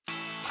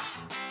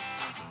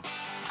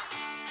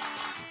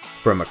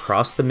From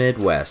across the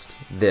Midwest,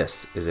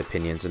 this is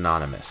Opinions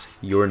Anonymous,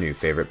 your new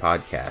favorite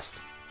podcast.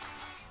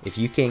 If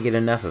you can't get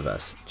enough of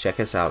us,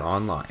 check us out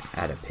online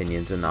at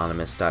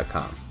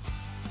opinionsanonymous.com.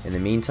 In the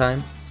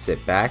meantime,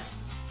 sit back,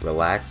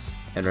 relax,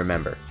 and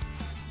remember,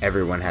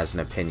 everyone has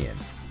an opinion.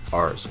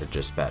 Ours are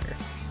just better.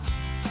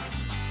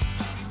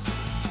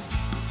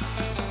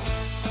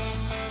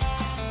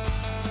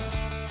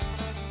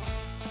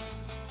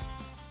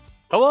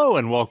 Hello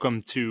and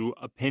welcome to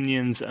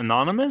Opinions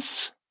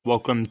Anonymous.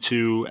 Welcome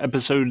to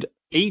episode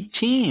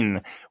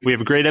 18. We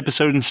have a great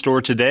episode in store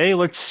today.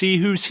 Let's see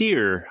who's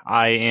here.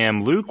 I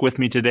am Luke. With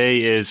me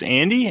today is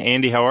Andy.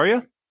 Andy, how are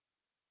you?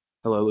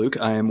 Hello, Luke.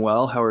 I am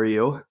well. How are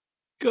you?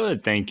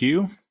 Good, thank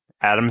you.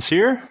 Adam's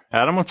here.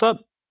 Adam, what's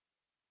up?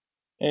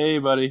 Hey,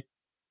 buddy.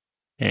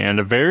 And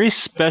a very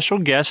special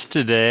guest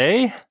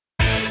today.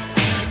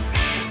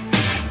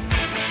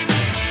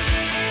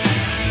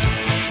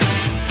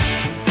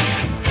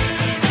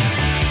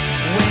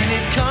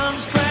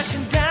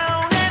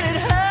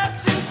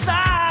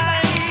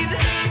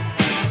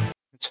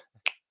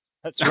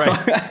 That's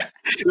right.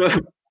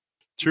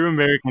 True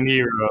American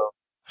hero.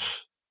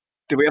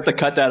 Do we have to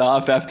cut that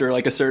off after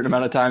like a certain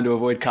amount of time to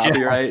avoid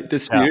copyright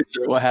disputes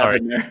or what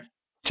happened there?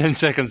 10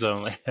 seconds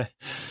only.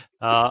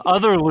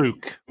 Other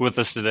Luke with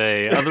us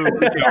today. Other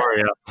Luke, how are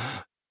you?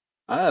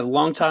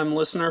 Long-time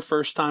listener,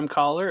 first-time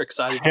caller.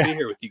 Excited to be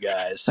here with you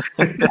guys.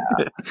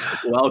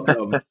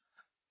 Welcome.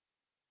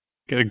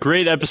 Got a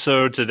great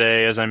episode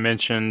today, as I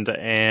mentioned,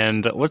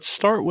 and let's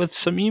start with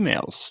some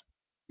emails.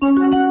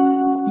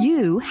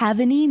 You have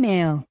an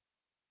email.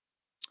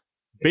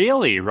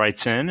 Bailey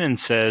writes in and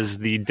says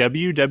the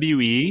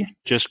WWE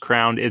just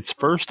crowned its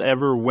first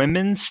ever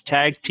women's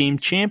tag team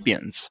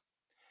champions.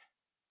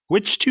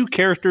 Which two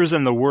characters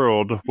in the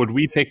world would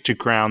we pick to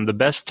crown the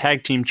best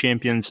tag team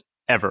champions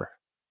ever?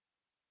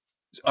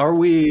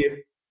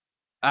 I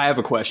have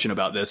a question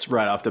about this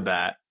right off the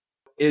bat.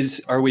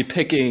 Are we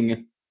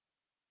picking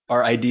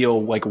our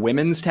ideal like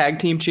women's tag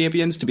team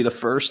champions to be the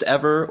first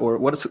ever, or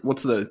what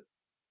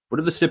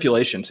are the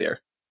stipulations here?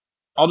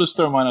 I'll just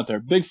throw mine out there.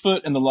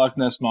 Bigfoot and the Loch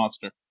Ness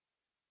Monster.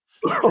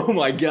 Oh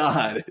my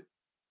God.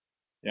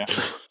 Yeah.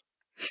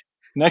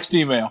 Next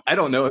email. I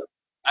don't know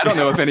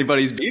if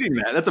anybody's beating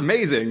that. That's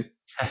amazing.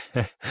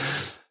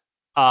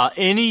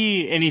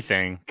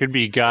 Anything. Could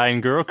be guy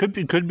and girl. Could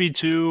be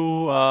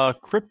two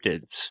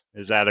cryptids,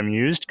 as Adam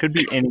used. Could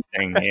be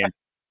anything.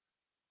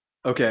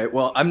 Okay,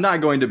 well, I guess I'm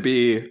not going to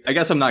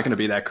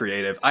be that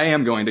creative. I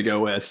am going to go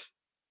with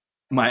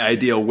my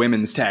ideal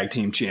women's tag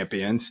team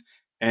champions.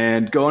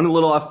 And going a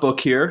little off book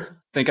here,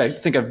 I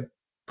think I've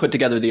put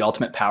together the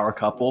ultimate power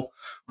couple.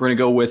 We're going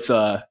to go with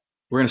we're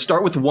going to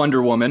start with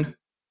Wonder Woman,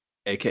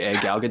 aka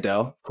Gal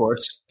Gadot, of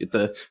course, get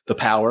the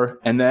power,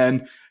 and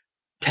then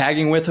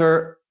tagging with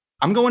her,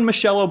 I'm going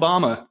Michelle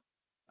Obama.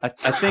 I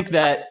think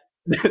that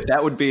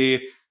would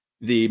be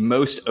the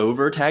most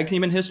over tag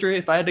team in history,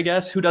 if I had to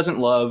guess. Who doesn't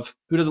love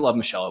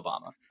Michelle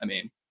Obama? I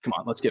mean, come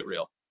on, let's get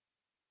real.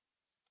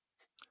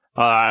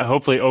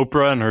 Hopefully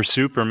Oprah and her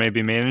soup are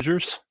maybe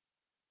managers.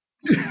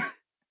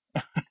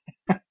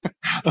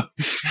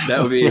 That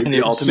would be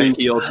the ultimate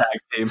heel tag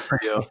team for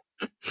you.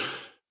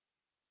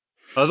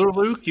 Other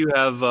Luke, you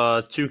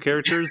have two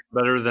characters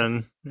better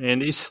than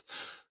Andy's?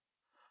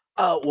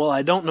 Well,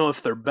 I don't know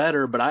if they're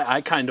better, but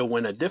I kind of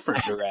went a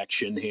different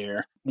direction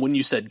here. When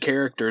you said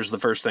characters, the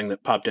first thing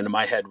that popped into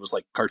my head was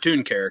like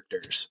cartoon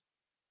characters.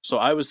 So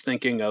I was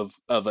thinking of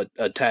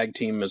a tag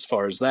team as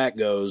far as that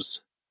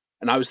goes.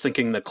 And I was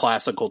thinking the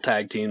classical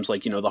tag teams,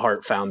 like, the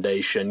Hart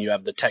Foundation, you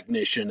have the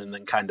technician and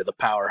then kind of the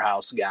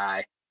powerhouse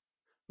guy.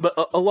 But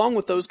along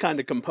with those kind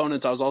of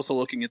components, I was also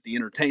looking at the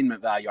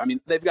entertainment value. I mean,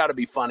 they've got to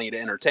be funny to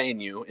entertain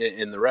you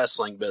in the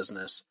wrestling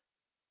business.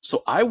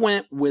 So I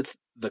went with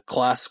the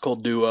classical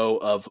duo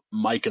of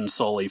Mike and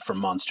Sully from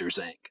Monsters,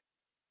 Inc.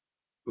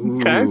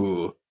 Okay.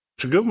 Ooh,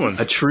 it's a good one.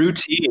 A true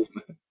team.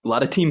 A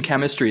lot of team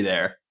chemistry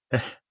there.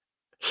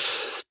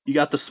 You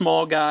got the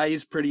small guy,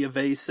 he's pretty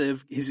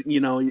evasive.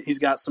 He's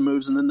got some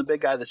moves, and then the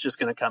big guy that's just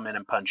going to come in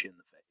and punch you in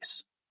the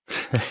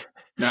face.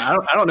 Now,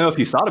 I don't know if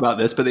you thought about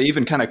this, but they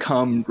even kind of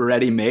come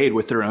ready-made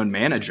with their own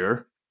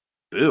manager.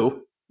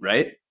 Boo,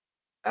 right?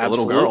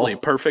 Absolutely. A little girl.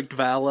 Perfect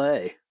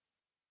valet.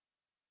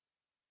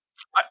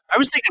 I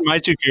was thinking my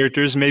two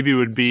characters maybe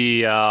would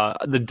be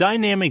the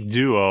dynamic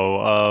duo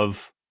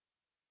of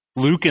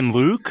Luke and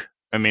Luke.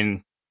 I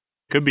mean,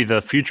 could be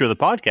the future of the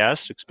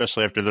podcast,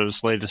 especially after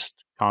those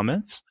latest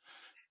comments.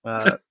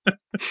 But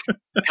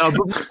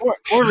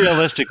more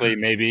realistically,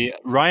 maybe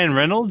Ryan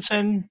Reynolds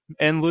and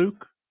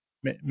Luke,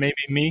 maybe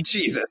me.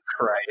 Jesus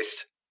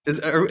Christ!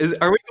 Are we going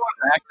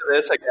back to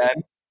this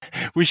again?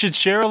 We should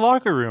share a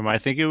locker room. I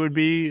think it would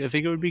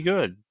be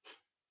good.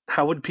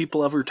 How would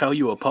people ever tell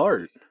you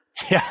apart?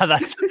 Yeah,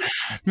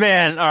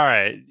 man. All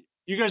right,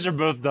 you guys are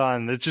both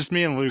done. It's just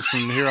me and Luke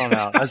from here on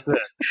out. That's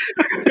it.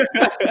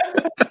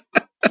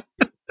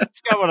 That's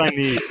got what I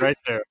need right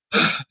there.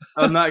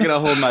 I'm not gonna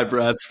hold my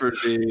breath for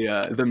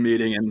the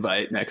meeting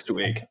invite next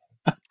week.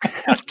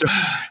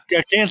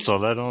 Got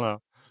canceled. I don't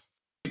know.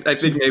 I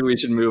think maybe we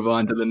should move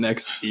on to the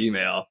next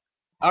email.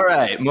 All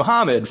right.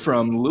 Muhammad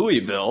from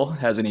Louisville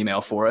has an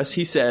email for us.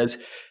 He says,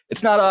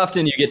 it's not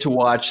often you get to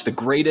watch the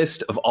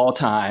greatest of all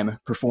time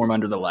perform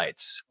under the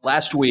lights.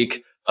 Last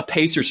week, a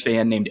Pacers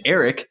fan named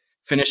Eric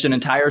finished an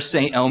entire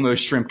St. Elmo's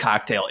shrimp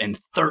cocktail in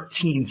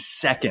 13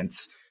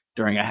 seconds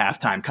during a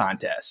halftime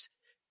contest.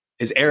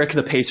 Is Eric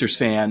the Pacers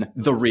fan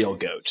the real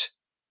GOAT?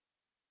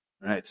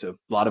 All right. So a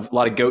lot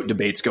of GOAT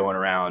debates going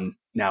around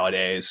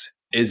nowadays.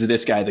 Is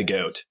this guy the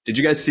GOAT? Did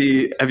you guys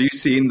have you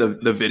seen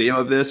the video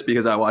of this?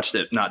 Because I watched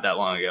it not that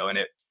long ago and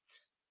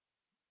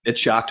it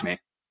shocked me.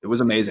 It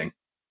was amazing.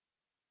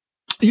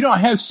 I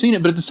have seen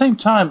it, but at the same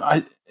time,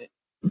 I'm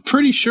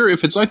pretty sure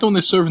if it's like the one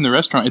they serve in the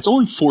restaurant, it's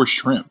only 4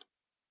 shrimp.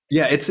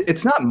 Yeah,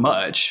 it's not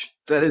much.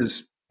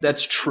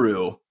 That's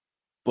true.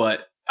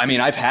 But I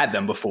mean, I've had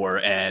them before,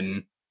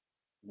 and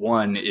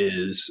one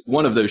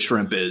of those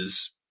shrimp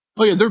is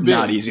they're big.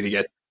 Not easy to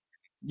get.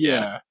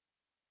 Yeah.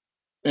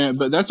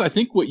 But that's, I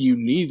think, what you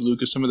need,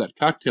 Luke, is some of that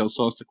cocktail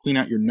sauce to clean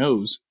out your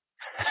nose.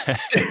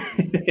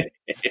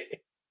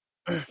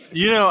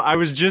 I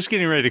was just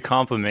getting ready to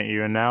compliment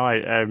you, and now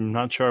I'm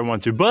not sure I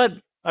want to, but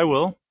I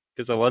will,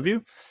 because I love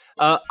you.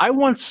 I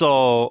once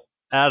saw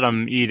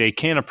Adam eat a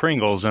can of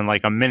Pringles in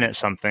like a minute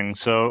something.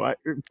 So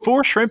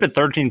 4 shrimp in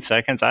 13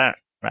 seconds. Do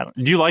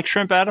you like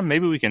shrimp, Adam?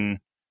 Maybe we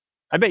can.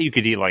 I bet you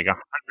could eat like 100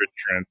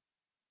 shrimp.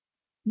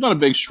 I'm not a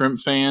big shrimp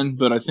fan,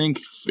 but I think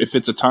if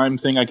it's a time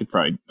thing, I could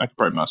probably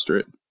muster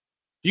it.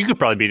 You could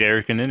probably beat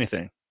Eric in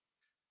anything.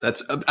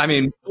 That's,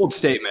 bold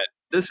statement.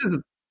 It's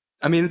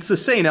the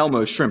St.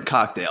 Elmo's shrimp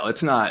cocktail.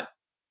 It's not,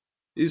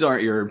 these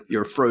aren't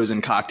your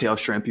frozen cocktail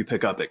shrimp you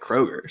pick up at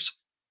Kroger's.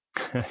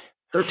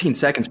 13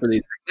 seconds for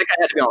these. I think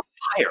I had to be on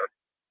fire.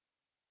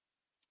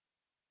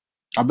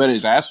 I bet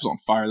his ass was on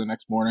fire the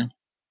next morning.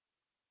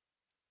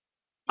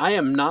 I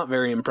am not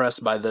very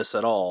impressed by this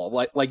at all.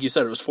 Like you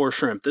said, it was 4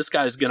 shrimp. This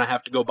guy's going to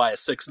have to go buy a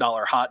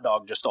 $6 hot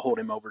dog just to hold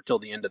him over till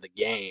the end of the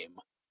game.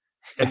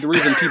 Like, the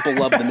reason people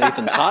love the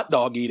Nathan's hot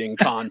dog eating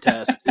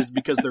contest is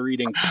because they're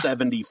eating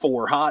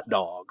 74 hot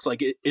dogs.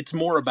 Like, it's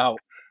more about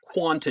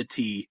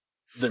quantity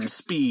than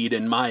speed,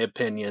 in my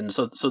opinion.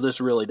 So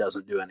this really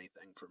doesn't do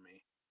anything for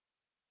me.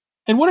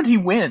 And what did he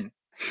win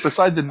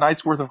besides a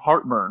night's worth of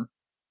heartburn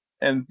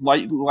and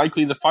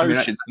likely the fire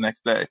shits the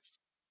next day?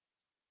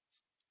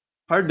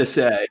 Hard to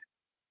say.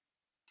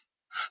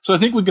 So I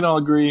think we can all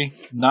agree,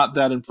 not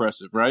that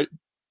impressive, right?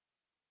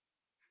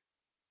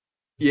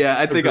 Yeah,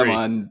 I think Agreed. I'm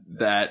on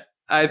that.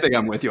 I think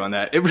I'm with you on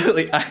that. It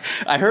really,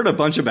 I heard a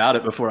bunch about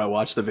it before I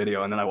watched the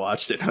video, and then I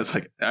watched it, and I was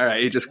like, all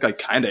right, you just like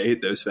kind of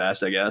ate those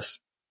fast, I guess.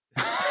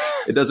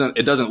 It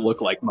doesn't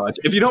look like much.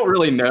 If you don't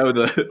really know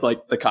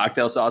the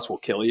cocktail sauce will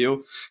kill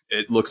you,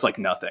 it looks like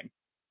nothing.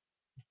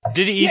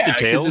 Did he eat the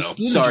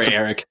tails? Sorry,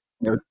 Eric.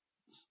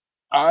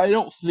 I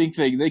don't think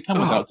they come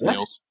without what?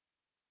 tails.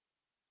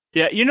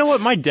 Yeah, you know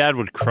what? My dad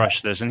would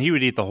crush this, and he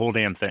would eat the whole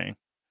damn thing.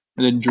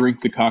 And then drink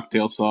the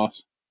cocktail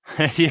sauce.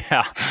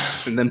 Yeah.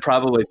 And then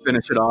probably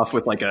finish it off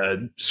with like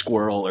a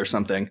squirrel or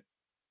something.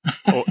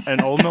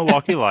 An old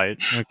Milwaukee Light,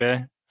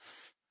 okay?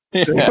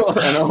 Yeah.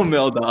 An old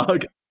mill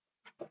dog.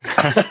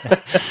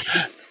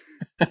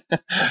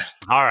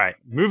 All right,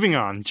 moving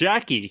on.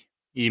 Jackie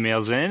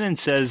emails in and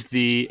says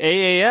the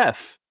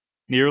AAF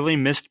nearly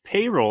missed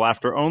payroll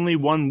after only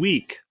 1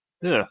 week.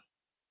 Ugh,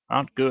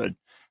 not good.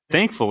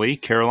 Thankfully,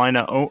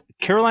 Carolina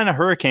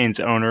Hurricanes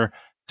owner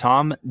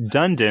Tom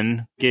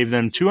Dundon gave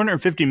them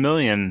 $250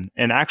 million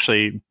and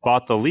actually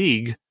bought the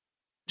league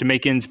to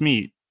make ends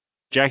meet.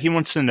 Jackie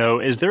wants to know,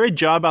 is there a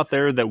job out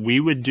there that we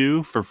would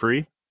do for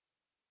free?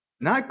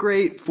 Not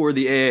great for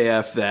the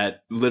AAF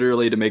that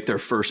literally to make their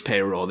first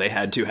payroll, they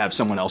had to have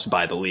someone else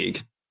buy the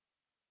league.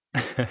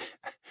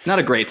 Not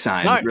a great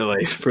sign,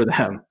 really, for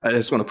them. I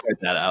just want to point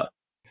that out.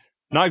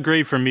 Not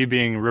great for me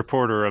being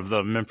reporter of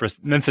the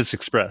Memphis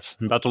Express.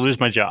 I'm about to lose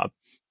my job.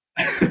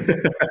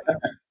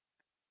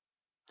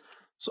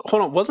 So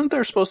hold on, wasn't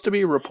there supposed to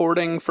be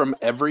reporting from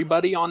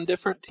everybody on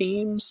different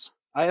teams?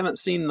 I haven't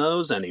seen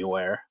those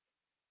anywhere.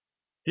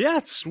 Yeah,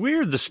 it's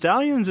weird. The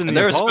Stallions and the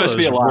there was supposed to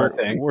be a lot Apollos of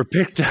things.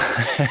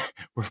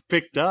 were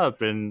picked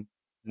up and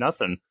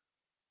nothing.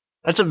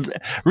 That's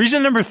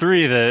reason number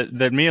 3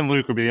 that me and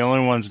Luke will be the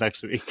only ones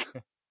next week.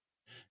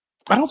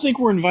 I don't think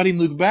we're inviting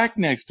Luke back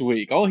next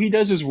week. All he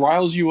does is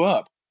riles you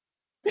up.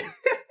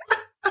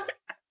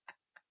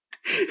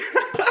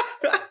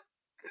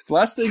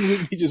 Last thing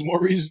Luke needs is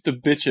more reasons to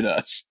bitch at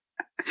us.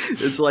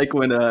 It's like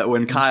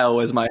when Kyle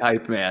was my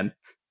hype man.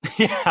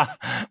 Yeah.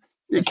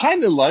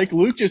 Kind of like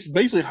Luke just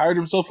basically hired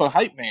himself a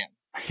hype man.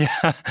 Yeah.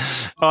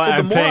 Well,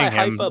 I'm the more I paying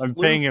hype him. up I'm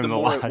Luke, paying him the a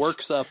more lot. it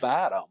works up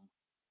Adam.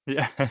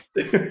 Yeah.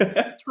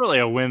 It's really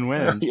a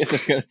win-win. Yes,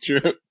 that's kind of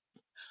true.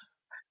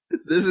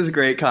 This is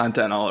great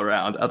content all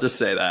around. I'll just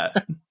say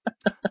that.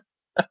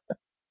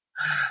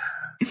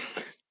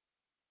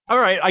 All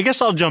right, I guess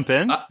I'll jump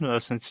in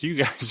since you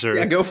guys are.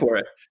 Yeah, go for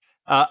it.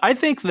 I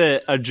think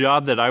that a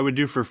job that I would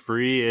do for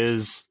free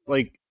is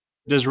like,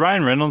 does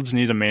Ryan Reynolds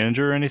need a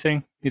manager or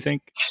anything? You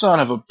think? Son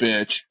of a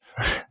bitch.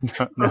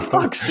 No. For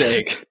fuck's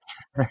sake.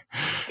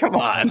 Come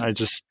on.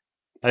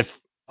 I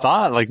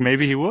thought like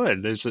maybe he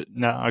would. Is it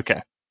no?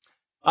 Okay.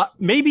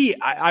 Maybe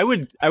I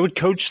would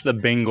coach the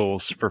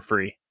Bengals for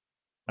free.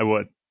 I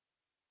would.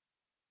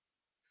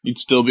 You'd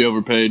still be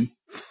overpaid.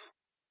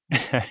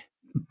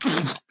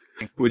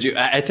 Would you?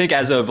 I think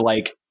as of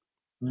like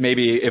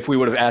maybe if we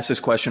would have asked this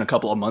question a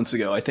couple of months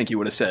ago, I think you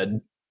would have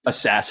said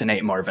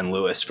assassinate Marvin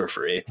Lewis for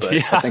free. But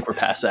Yeah. I think we're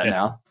past that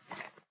now.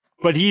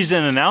 But he's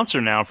an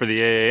announcer now for the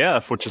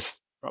AAF, which is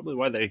probably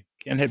why they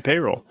can't hit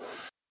payroll.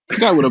 The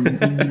guy would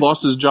have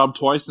lost his job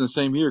twice in the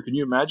same year. Can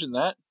you imagine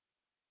that?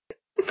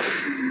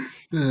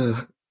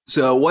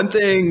 So one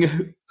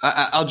thing,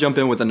 I'll jump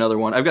in with another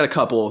one. I've got a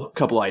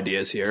couple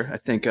ideas here. I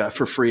think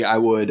for free, I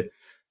would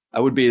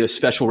be the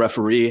special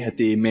referee at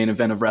the main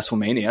event of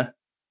WrestleMania.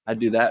 I'd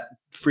do that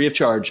free of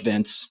charge,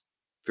 Vince.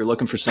 If you're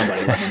looking for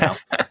somebody, let me know.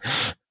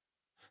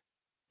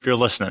 If you're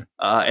listening.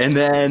 And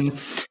then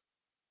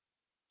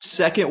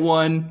second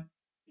one,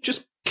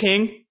 just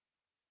king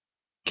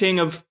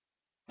of,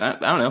 I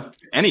don't know,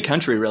 any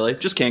country really.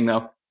 Just king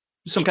though.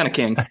 Some kind of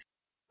king.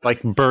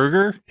 Like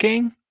Burger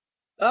King?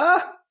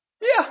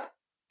 Yeah,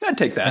 I'd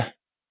take that.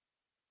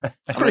 That's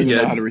I don't pretty even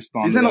know good. how to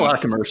respond He's to in a that. lot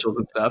of commercials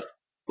and stuff.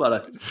 A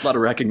lot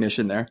of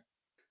recognition there.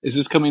 Is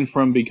this coming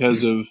from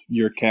because of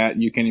your cat?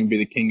 You can't even be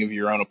the king of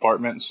your own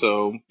apartment,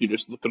 so you're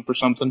just looking for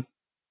something?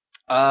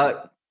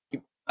 I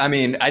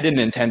mean, I didn't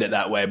intend it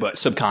that way, but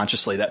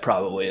subconsciously that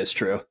probably is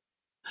true.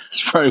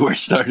 That's probably where it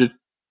started.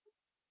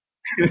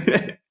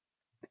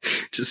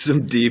 Just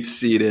some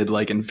deep-seated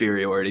like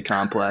inferiority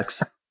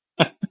complex.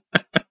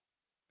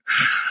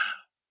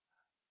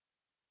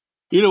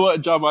 You know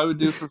what job I would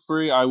do for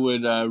free? I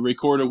would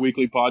record a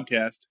weekly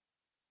podcast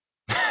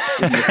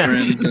with my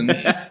friends. And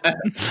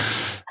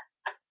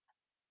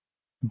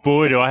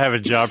Boy, do I have a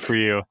job for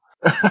you.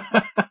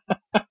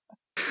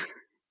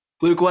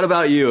 Luke, what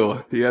about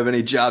you? Do you have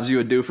any jobs you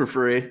would do for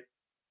free?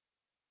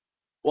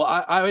 Well,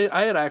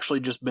 I had actually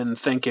just been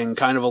thinking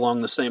kind of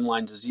along the same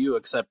lines as you,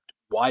 except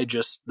why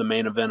just the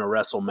main event of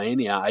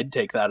WrestleMania? I'd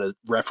take that as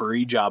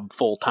referee job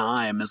full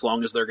time as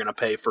long as they're going to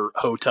pay for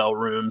hotel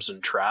rooms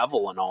and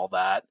travel and all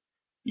that.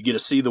 You get to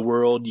see the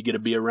world, you get to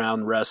be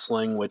around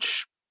wrestling,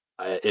 which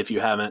if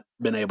you haven't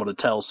been able to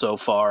tell so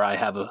far, I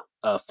have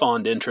a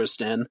fond interest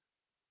in.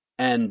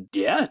 And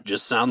yeah, it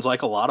just sounds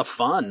like a lot of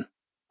fun.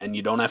 And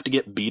you don't have to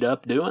get beat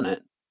up doing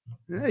it.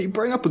 Yeah, you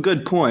bring up a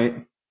good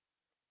point.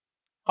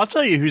 I'll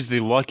tell you who's the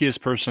luckiest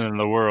person in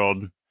the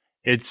world.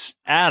 It's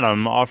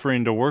Adam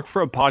offering to work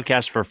for a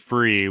podcast for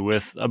free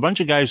with a bunch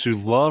of guys who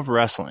love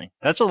wrestling.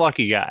 That's a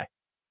lucky guy.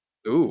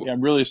 Ooh. yeah,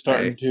 I'm really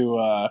starting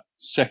to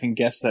second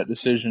guess that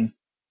decision.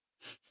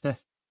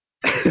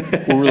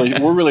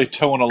 We're really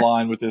towing a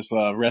line with this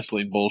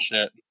wrestling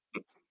bullshit.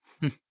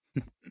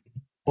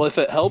 Well, if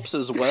it helps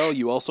as well,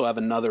 you also have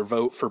another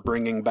vote for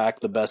bringing back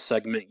the best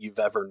segment you've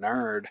ever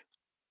nerd.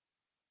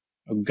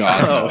 Oh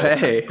God! Oh, no.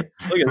 hey,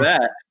 look at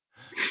that.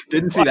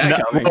 Didn't see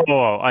that coming.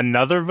 Whoa,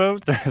 another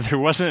vote? There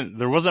wasn't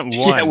one.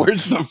 Yeah,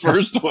 where's the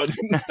first one?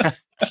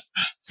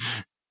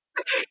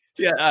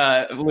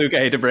 Yeah, Luke, I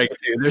hate to break it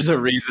to you. There's a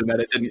reason that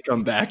it didn't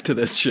come back to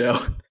this show.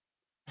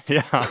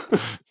 Yeah.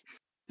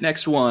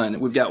 Next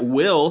one, we've got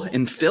Will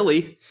in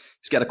Philly.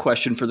 He's got a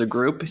question for the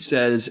group. He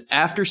says,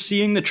 after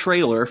seeing the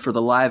trailer for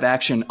the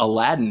live-action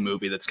Aladdin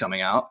movie that's coming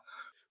out,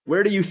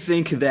 where do you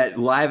think that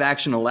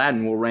live-action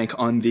Aladdin will rank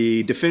on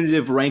the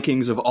definitive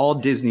rankings of all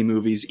Disney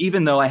movies,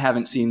 even though I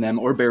haven't seen them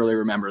or barely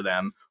remember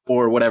them,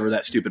 or whatever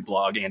that stupid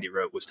blog Andy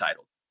wrote was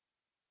titled?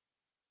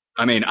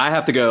 I mean, I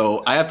have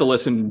to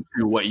listen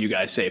to what you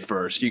guys say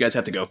first. You guys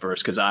have to go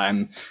first because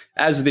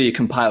as the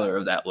compiler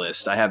of that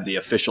list, I have the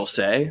official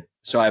say,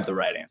 so I have the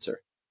right answer.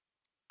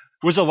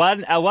 Was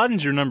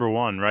Aladdin's your number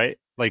one, right?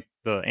 Like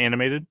the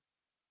animated?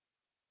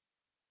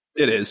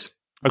 It is.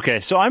 Okay,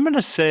 so I'm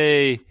gonna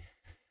say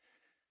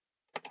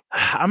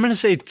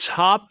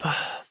top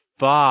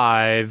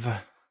 5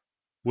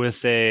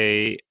 with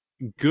a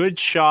good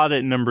shot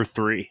at number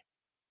 3.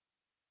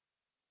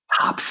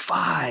 Top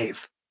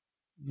 5.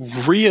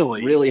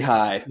 Really? Really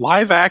high.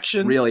 Live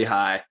action? Really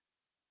high.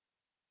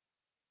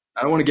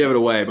 I don't want to give it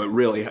away, but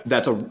really,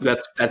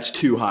 that's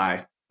too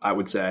high, I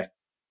would say.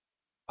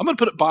 I'm going to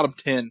put it bottom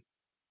 10.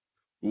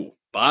 Ooh,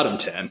 bottom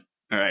 10.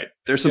 All right.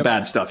 There's some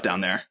bad stuff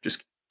down there.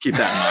 Just keep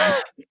that in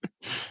mind.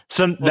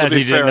 Some Well, that to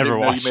be he fair, I never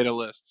didn't know watched. you made a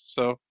list,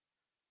 so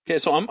Okay,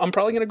 so I'm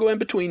probably going to go in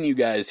between you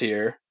guys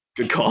here.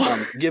 Good call.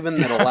 Given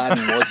that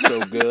Aladdin was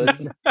so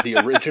good, the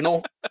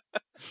original,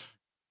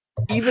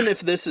 even if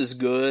this is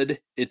good,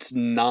 it's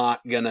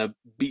not going to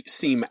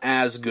seem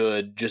as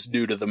good just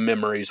due to the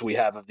memories we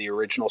have of the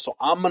original. So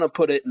I'm going to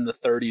put it in the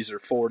 30s or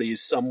 40s,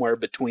 somewhere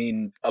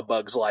between A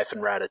Bug's Life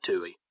and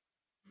Ratatouille.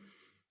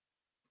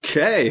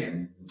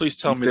 Okay. please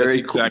tell me that's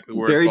exactly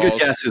where Very it good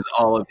falls. guesses,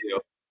 all of you.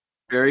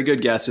 Very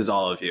good guesses,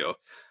 all of you.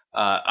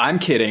 I'm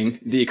kidding.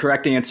 The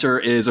correct answer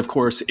is, of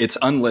course, it's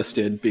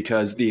unlisted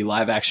because the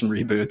live-action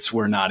reboots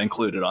were not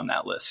included on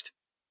that list.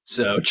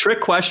 So, trick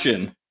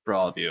question for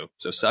all of you.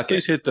 So, suck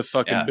Please it. hit the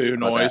fucking Yeah, boo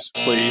about noise,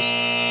 please.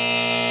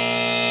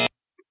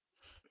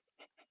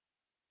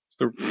 It's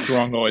the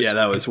wrong noise. Yeah,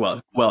 that was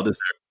well deserved.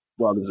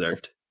 Well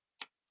deserved.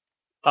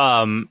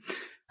 I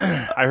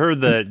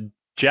heard that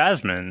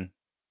Jasmine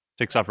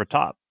takes off her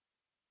top.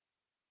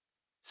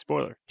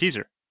 Spoiler.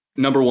 Teaser.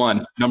 Number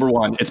one.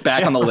 It's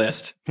back on the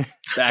list.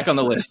 Back on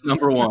the list.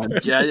 Number one.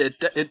 Yeah,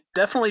 it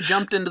definitely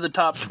jumped into the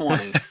top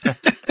 20.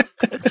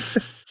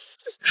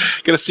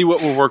 Got to see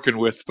what we're working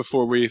with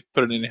before we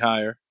put it any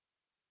higher.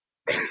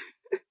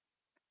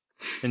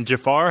 And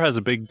Jafar has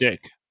a big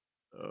dick.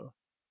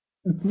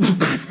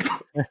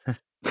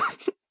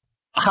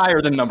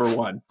 Higher than number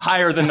one.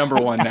 Higher than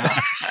number one now.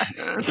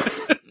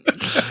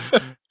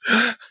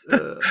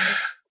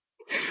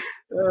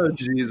 Oh,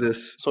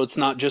 Jesus. So it's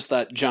not just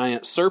that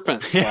giant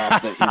serpent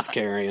staff that he's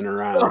carrying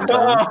around.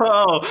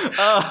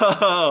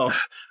 Oh,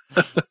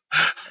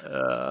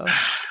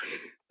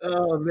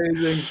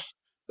 amazing.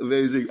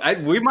 Amazing.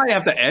 We might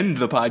have to end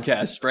the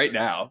podcast right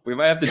now. We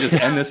might have to just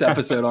end this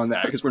episode on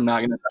that because we're not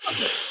going to stop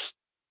it.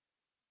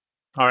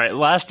 All right,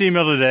 last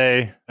email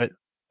today.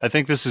 I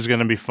think this is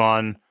going to be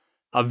fun.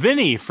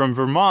 Vinny from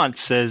Vermont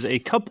says a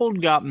couple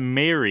got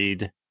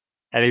married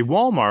at a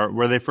Walmart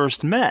where they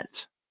first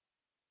met.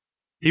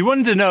 He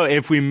wanted to know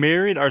if we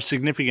married our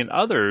significant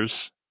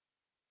others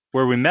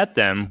where we met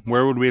them,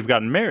 where would we have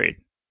gotten married?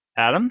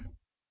 Adam?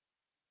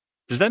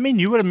 Does that mean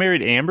you would have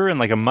married Amber in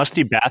like a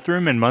musty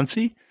bathroom in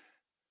Muncie?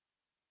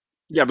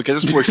 Yeah,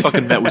 because that's where we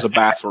fucking met was a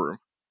bathroom.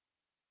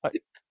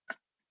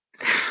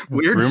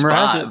 Weird Rumor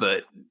spot, has it.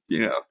 but,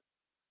 you know.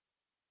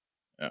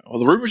 Yeah, well,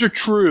 the rumors are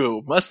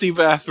true. Musty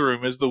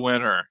bathroom is the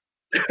winner.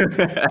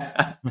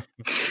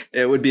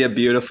 It would be a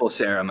beautiful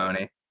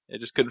ceremony. It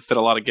just couldn't fit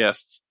a lot of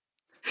guests.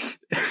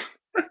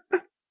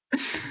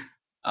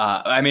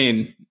 I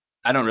mean,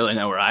 I don't really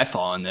know where I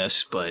fall in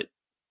this, but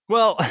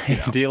Well, You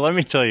know. Andy, let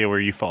me tell you where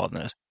you fall in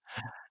this.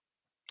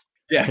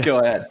 yeah, go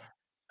ahead.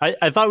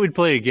 I thought we'd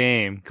play a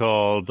game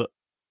called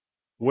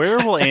Where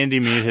Will Andy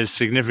Meet His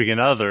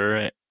Significant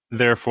Other?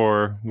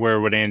 Therefore,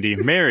 where would Andy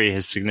marry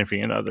his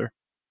significant other?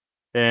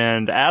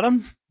 And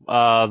Adam,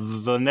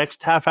 the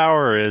next half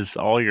hour is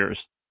all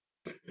yours.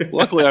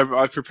 Luckily,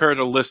 I've prepared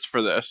a list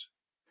for this.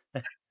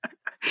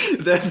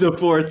 The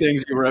four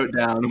things you wrote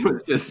down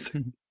was just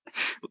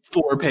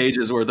 4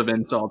 pages worth of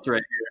insults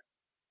right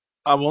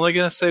I'm only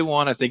going to say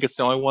one. I think it's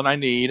the only one I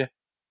need.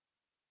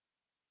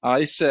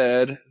 I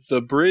said,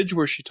 the bridge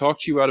where she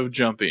talked you out of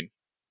jumping.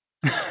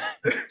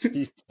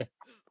 here.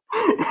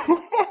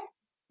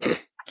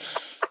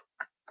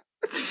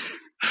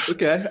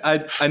 Okay,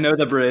 I know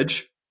the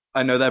bridge.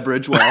 I know that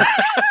bridge well.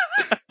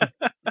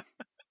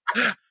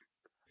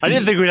 I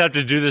didn't think we'd have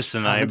to do this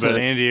tonight, That's but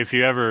it. Andy, if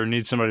you ever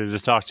need somebody to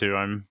talk to,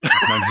 I'm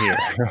here.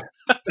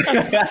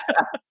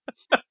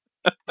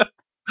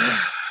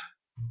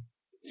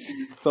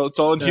 So it's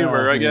all in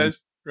humor, Oh, right, man.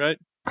 guys? Right?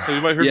 Have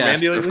anybody heard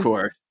Yes, Mandy lately? of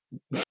course.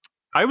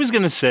 I was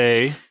going to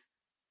say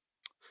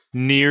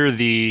near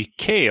the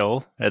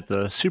kale at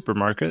the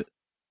supermarket.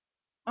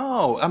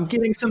 Oh, I'm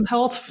getting some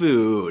health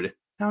food.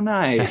 How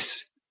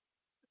nice.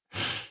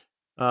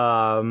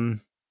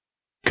 Comic-Con?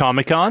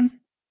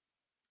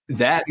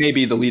 That may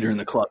be the leader in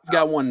the club. I've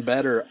got one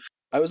better.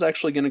 I was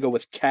actually going to go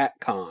with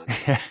CatCon,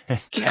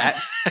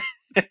 Cat.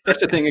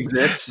 Such a thing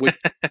exists.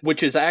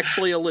 which is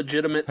actually a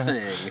legitimate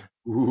thing.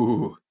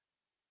 Ooh.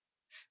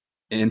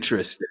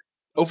 Interesting.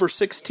 Over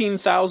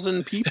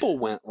 16,000 people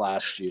went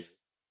last year.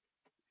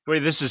 Wait,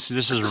 this is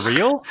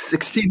real?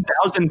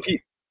 16,000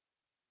 people.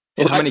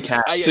 Well, how many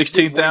cats? I did way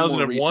 16,001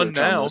 more research on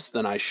now. this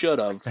than I should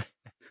have.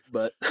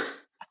 But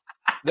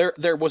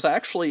there was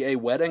actually a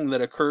wedding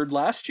that occurred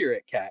last year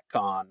at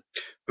CatCon.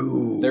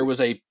 Ooh. There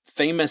was a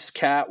famous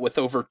cat with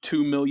over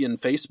 2 million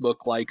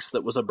Facebook likes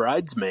that was a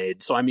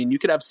bridesmaid. So, I mean, you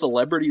could have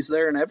celebrities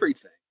there and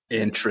everything.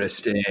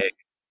 Interesting.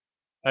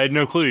 I had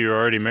no clue you were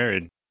already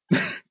married.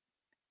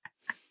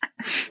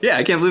 Yeah,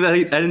 I can't believe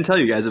I didn't tell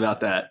you guys about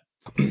that.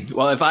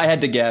 Well, if I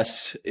had to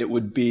guess, it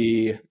would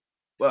be.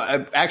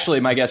 Well, actually,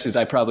 my guess is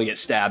I probably get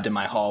stabbed in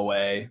my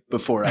hallway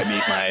before I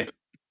meet my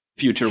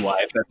future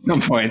wife at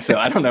some point. So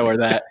I don't know where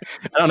that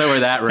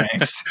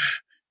ranks.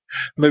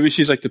 Maybe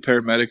she's like the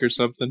paramedic or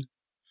something.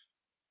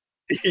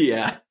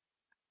 Yeah.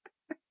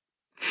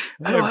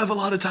 I don't have a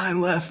lot of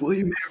time left. Will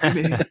you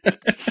marry me?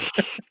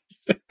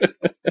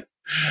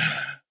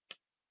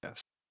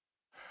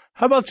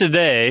 How about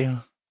today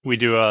we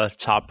do a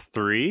top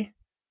 3,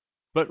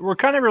 but we're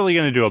kind of really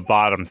going to do a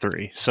bottom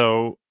 3.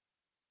 So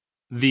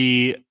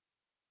the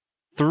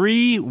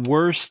 3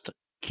 worst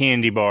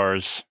candy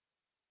bars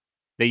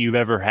that you've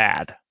ever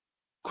had.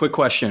 Quick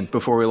question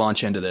before we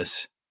launch into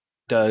this.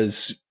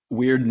 Does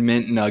weird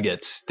mint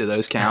nuggets, do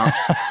those count?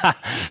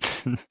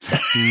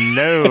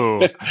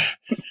 No.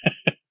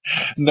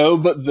 No,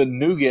 but the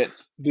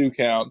nougats do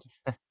count.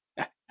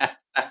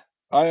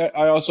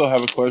 I also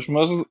have a question.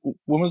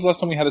 When was the last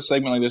time we had a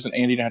segment like this and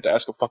Andy didn't have to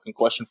ask a fucking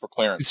question for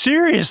clearance?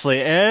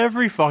 Seriously,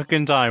 every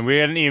fucking time we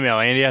get an email,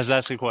 Andy has to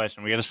ask a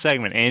question. We get a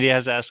segment, Andy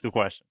has to ask a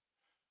question.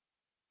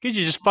 Could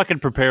you just fucking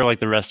prepare like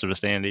the rest of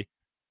us, Andy?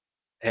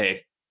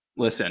 Hey,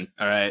 listen,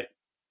 all right.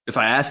 If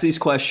I ask these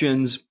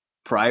questions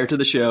prior to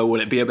the show,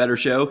 would it be a better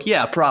show?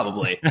 Yeah,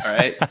 probably. All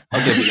right.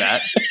 I'll give you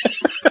that.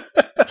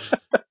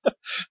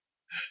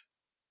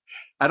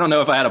 I don't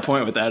know if I had a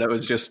point with that. That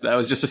was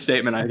just a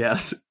statement, I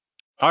guess.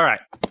 All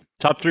right.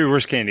 Top 3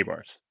 worst candy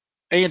bars.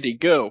 Andy,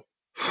 go.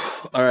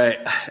 All right.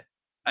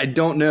 I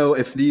don't know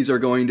if these are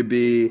going to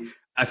be.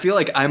 I feel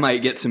like I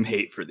might get some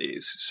hate for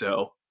these.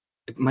 So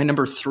my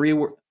number 3,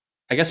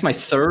 I guess my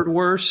third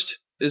worst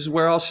is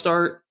where I'll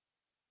start.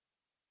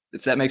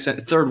 If that makes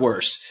sense. Third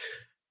worst.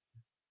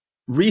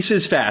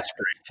 Reese's Fast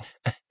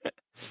Break.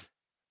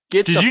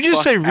 Get Did the you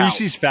just fuck say out.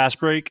 Reese's Fast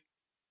Break?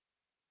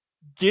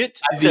 I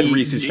said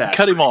Reese's Fast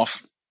Cut him Break.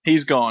 off.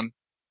 He's gone.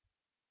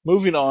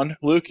 Moving on.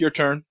 Luke, your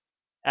turn.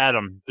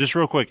 Adam, just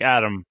real quick,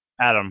 Adam,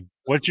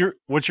 what's your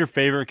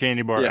favorite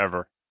candy bar Yeah.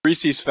 ever?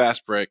 Reese's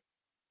Fast Break.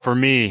 For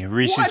me,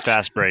 Reese's What?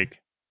 Fast Break.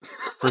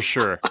 For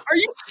sure. Are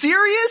you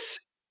serious?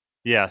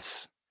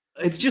 Yes.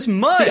 It's just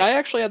mud. See, I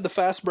actually had the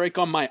fast break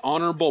on my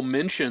honorable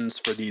mentions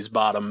for these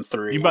bottom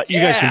 3. You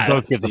guys can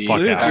both get the fuck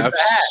Luke, out. you're bad.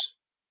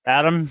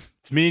 Adam,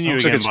 it's me and you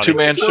Looks like again, it's buddy.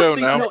 two-man show Well,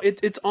 see, now. no,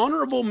 it's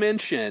honorable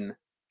mention.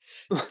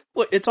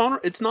 Look, it's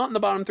not in the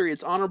bottom 3.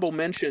 It's honorable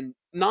mention.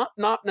 Not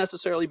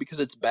necessarily because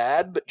it's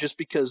bad, but just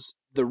because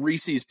the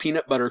Reese's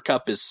peanut butter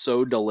cup is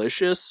so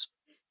delicious.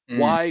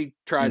 Why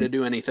try to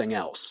do anything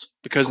else?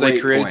 Because they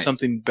Great created point.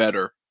 something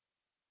better.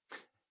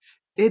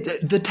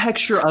 The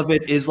texture of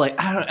it is like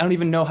I don't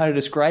even know how to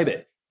describe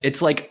it.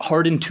 It's like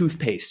hardened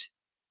toothpaste.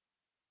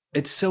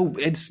 It's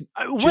just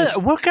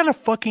What kind of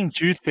fucking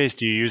toothpaste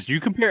do you use? You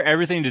compare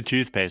everything to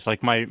toothpaste.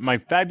 Like my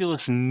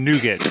fabulous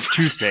nougat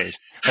toothpaste.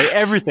 Like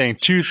everything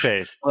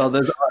toothpaste. well.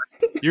 There's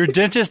Your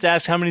dentist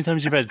asks how many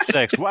times you've had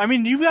sex. Well, I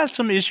mean, you've got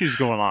some issues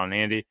going on,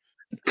 Andy.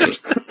 what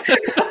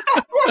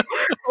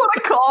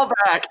a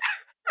callback.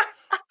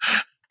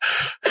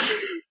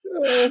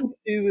 Oh,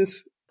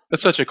 Jesus,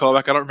 That's such a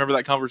callback. I don't remember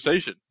that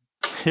conversation.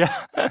 Yeah.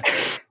 that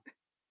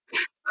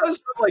was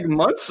from like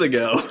months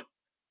ago.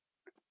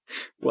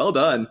 Well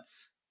done.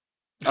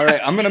 All right,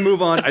 I'm gonna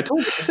move on. I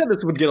said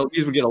these would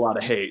get a lot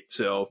of hate,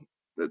 so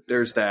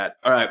there's that.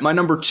 All right, my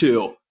number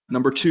two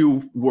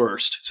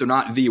worst. So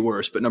not the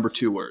worst, but number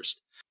 2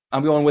 worst.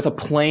 I'm going with a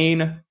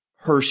plain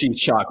Hershey's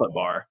chocolate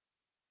bar.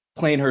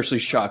 Plain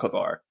Hershey's chocolate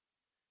bar.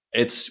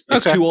 It's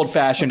Okay. too old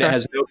fashioned. Okay. It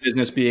has no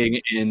business being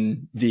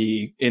in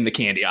the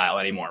candy aisle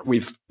anymore.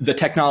 The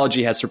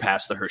technology has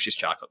surpassed the Hershey's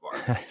chocolate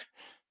bar.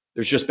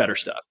 There's just better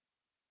stuff.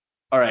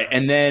 All right,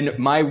 and then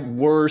my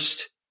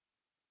worst.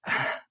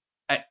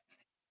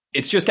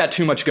 It's just got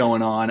too much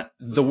going on.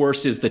 The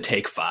worst is the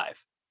Take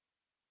 5.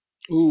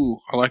 Ooh,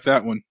 I like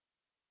that one.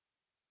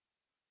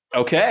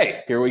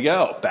 Okay, here we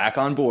go. Back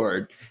on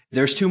board.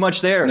 There's too much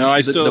there. No,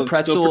 I the still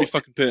pretzel. pretty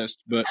fucking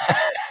pissed, but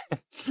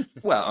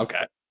Well,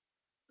 okay.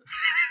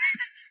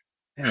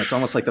 Man, it's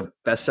almost like the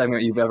best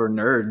segment you've ever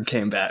nerd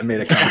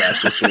made a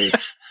comeback this week.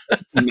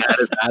 Mad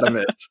as Adam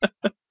is.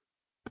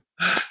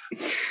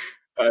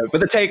 But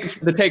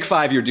the take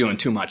 5, you're doing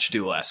too much.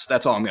 Do less.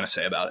 That's all I'm going to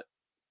say about it.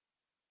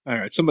 all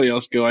right, somebody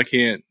else go. I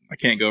can't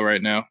go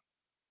right now.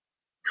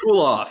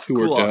 Cool off. Too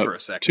Cool worked off up. for a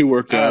second. Too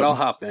worked All right, up. I'll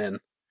hop in.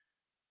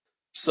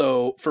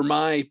 So for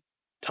my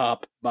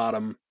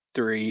bottom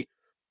 3,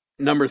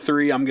 number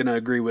 3, I'm going to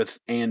agree with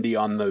Andy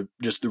on the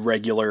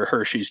regular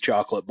Hershey's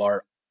chocolate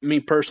bar. Me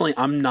personally,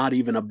 I'm not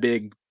even a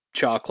big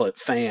chocolate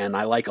fan.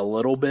 I like a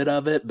little bit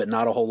of it, but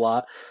not a whole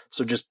lot.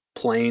 So just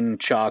plain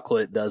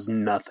chocolate does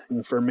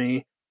nothing for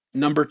me.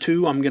 Number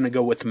 2, I'm going to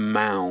go with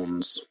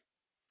Mounds.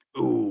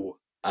 Ooh.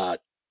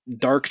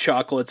 Dark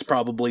chocolate's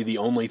probably the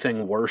only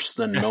thing worse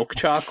than milk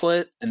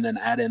chocolate, and then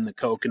add in the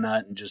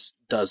coconut and just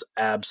does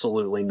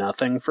absolutely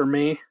nothing for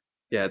me.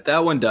 Yeah,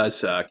 that one does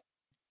suck.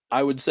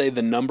 I would say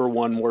the number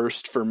 1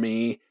 worst for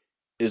me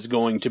is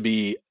going to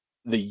be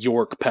the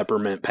York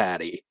peppermint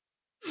patty.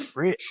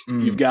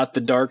 Mm. You've got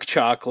the dark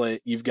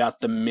chocolate, you've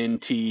got the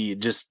minty,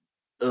 just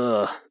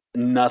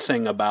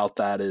nothing about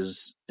that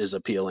is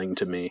appealing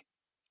to me.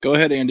 Go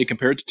ahead, Andy.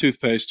 Compare it to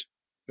toothpaste.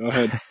 Go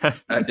ahead.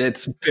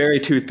 It's very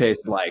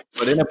toothpaste-like,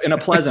 but in a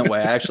pleasant way.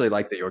 I actually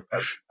like the York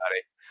peppermint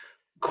patty.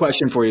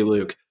 Question for you,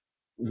 Luke.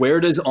 Where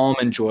does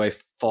Almond Joy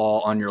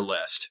fall on your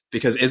list?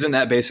 Because isn't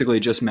that basically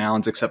just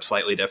Mounds except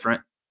slightly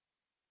different?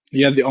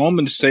 Yeah, the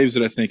almond saves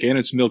it, I think, and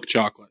it's milk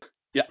chocolate.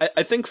 Yeah,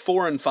 I think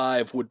 4 and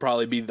 5 would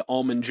probably be the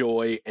Almond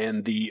Joy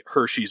and the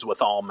Hershey's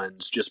with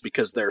almonds, just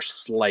because they're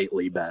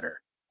slightly better.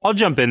 I'll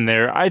jump in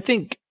there. I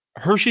think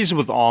Hershey's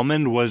with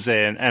almond was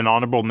an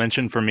honorable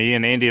mention for me,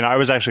 and Andy and I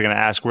was actually going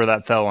to ask where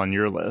that fell on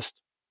your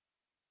list.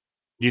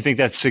 Do you think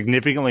that's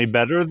significantly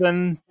better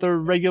than the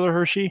regular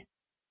Hershey?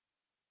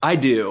 I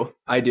do.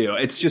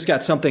 It's just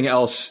got something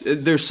else.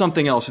 There's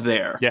something else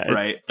there, Yeah,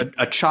 right?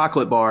 A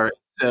chocolate bar.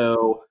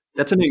 So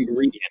that's an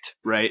ingredient,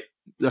 right?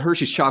 The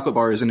Hershey's chocolate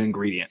bar is an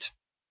ingredient.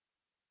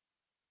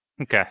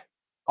 Okay.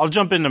 I'll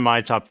jump into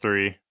my top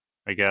 3,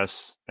 I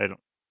guess.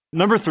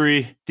 Number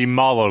 3, the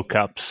Mallow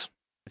cups.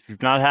 If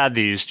you've not had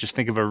these, just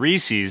think of a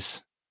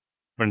Reese's,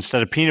 but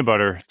instead of peanut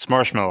butter, it's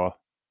marshmallow.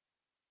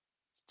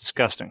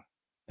 Disgusting.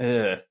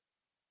 Ugh.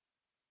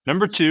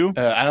 Number 2,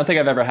 I don't think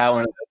I've ever had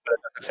one of those, but it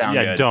doesn't sound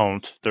yeah, good.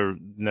 don't.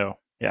 No.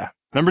 Yeah.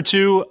 Number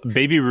 2,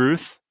 Baby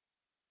Ruth.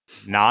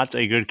 Not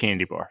a good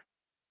candy bar.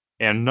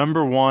 And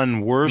number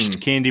 1,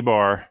 worst candy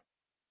bar,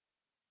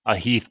 a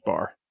Heath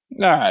bar.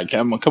 All right,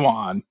 come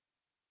on.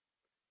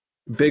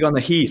 Big on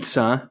the Heaths,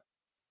 huh?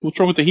 What's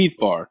wrong with the Heath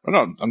bar?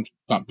 I'm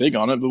not big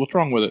on it, but what's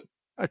wrong with it?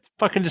 It's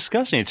fucking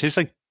disgusting. It tastes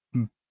like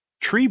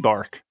tree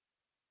bark.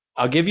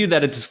 I'll give you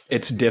that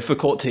it's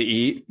difficult to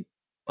eat.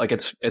 Like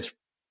it's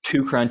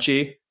too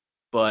crunchy,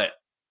 but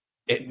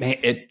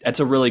it's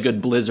a really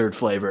good Blizzard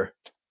flavor.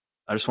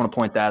 I just want to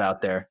point that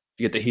out there.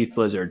 You get the Heath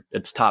Blizzard.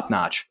 It's top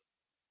notch.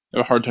 I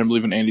have a hard time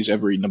believing Andy's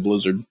ever eaten a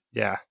Blizzard.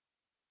 Yeah.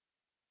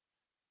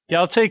 Yeah,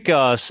 I'll take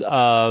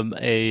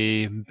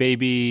a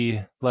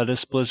baby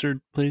lettuce Blizzard,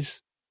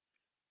 please.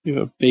 Do you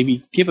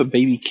have a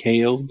baby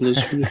kale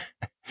Blizzard?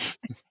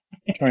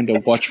 Trying to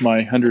watch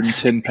my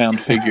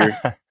 110-pound figure.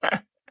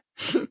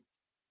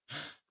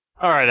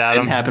 All right, Adam.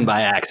 Didn't happen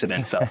by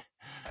accident, Phil.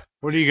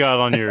 What do you got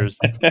on yours?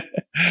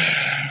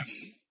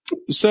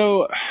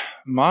 So,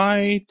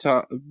 my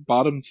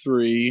bottom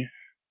three,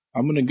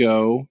 I'm going to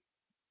go.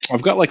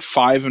 I've got like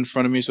 5 in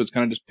front of me, so it's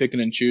kind of just picking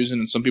and choosing,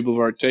 and some people have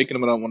already taken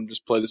them, and I don't want to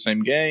just play the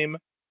same game.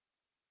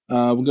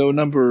 We'll go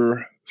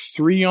number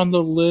 3 on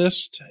the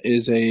list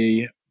is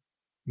a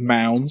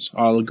Mounds.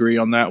 I'll agree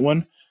on that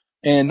one.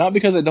 And not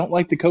because I don't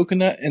like the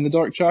coconut and the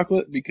dark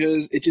chocolate,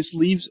 because it just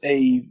leaves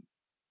a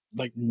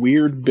like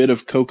weird bit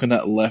of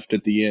coconut left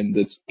at the end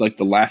that's like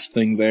the last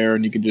thing there,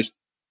 and you can just,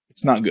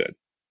 it's not good.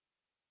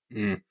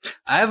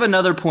 I have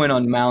another point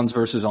on Mounds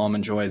versus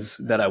Almond Joys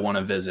that I want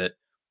to visit.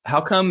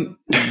 How come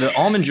the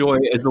Almond Joy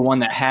is the one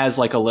that has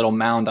like a little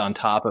mound on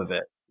top of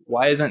it?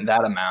 Why isn't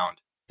that a mound?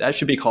 That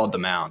should be called the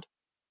mound.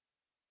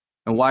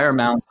 And why are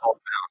mounds called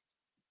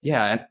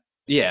mounds?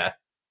 Yeah.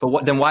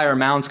 But then why are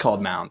mounds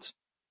called mounds?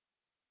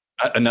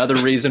 Another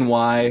reason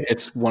why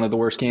it's one of the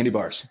worst candy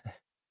bars.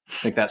 I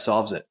think that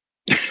solves it.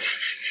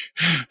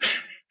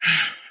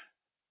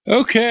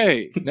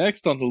 Okay,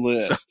 next on the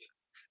list,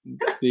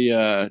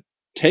 the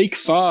Take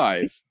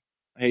 5.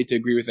 I hate to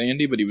agree with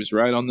Andy, but he was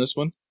right on this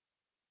one.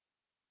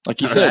 Like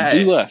he said,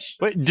 do less.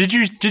 Wait, did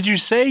you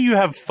say you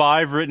have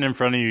 5 written in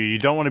front of you? You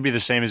don't want to be the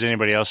same as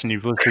anybody else, and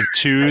you've listed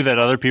 2 that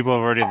other people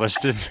have already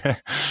listed?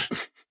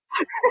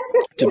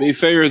 To be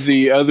fair,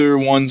 the other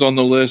ones on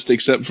the list,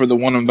 except for the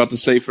one I'm about to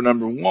say for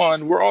number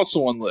 1, were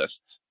also on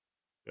lists.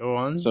 Go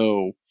on.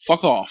 So,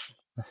 fuck off.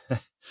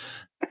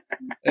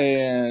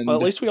 And Well,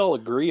 at least we all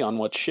agree on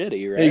what's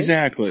shitty, right?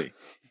 Exactly.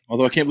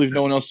 Although I can't believe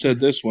no one else said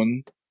this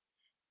one.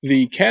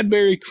 The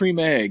Cadbury Cream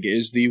Egg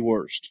is the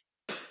worst.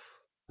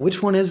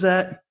 Which one is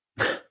that?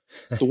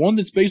 The one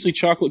that's basically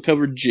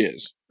chocolate-covered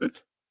jizz.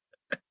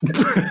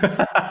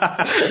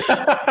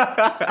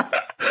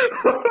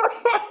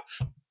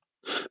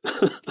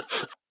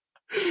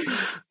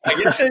 I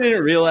guess I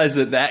didn't realize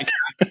that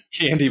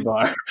candy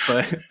bar,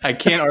 but I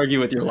can't argue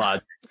with your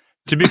logic.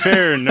 To be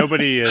fair,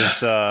 nobody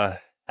has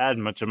had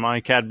much of my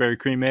Cadbury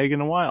Cream Egg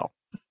in a while.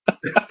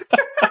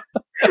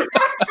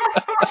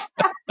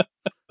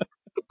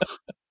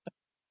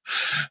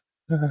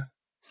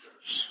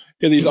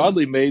 Yeah, these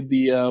oddly made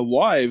the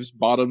wives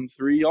bottom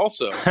 3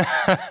 also.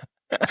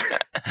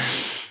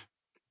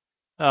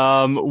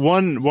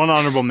 One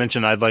honorable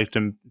mention I'd like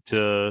to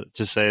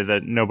say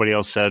that nobody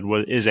else said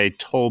is a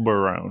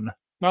Toblerone.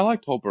 I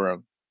like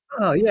Toblerone.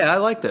 Oh yeah, I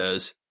like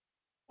those.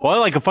 Well, I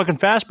like a fucking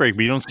fast break,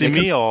 but you don't see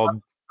me all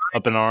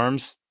up in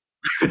arms.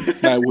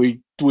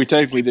 We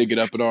technically did get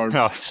up in arms.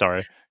 Oh,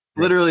 sorry.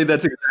 Literally,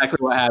 that's exactly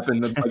what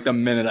happened like the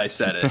minute I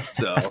said it.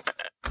 So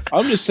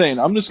I'm just saying,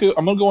 I'm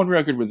gonna go on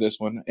record with this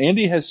one.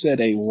 Andy has said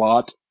a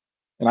lot,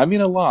 and I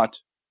mean a lot,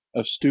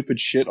 of stupid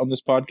shit on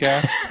this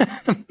podcast.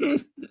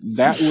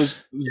 That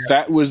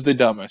was the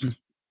dumbest.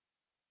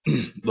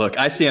 Look,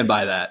 I stand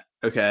by that.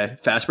 Okay,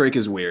 fast break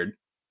is weird,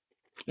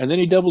 and then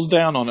he doubles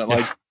down on it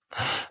like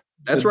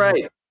that's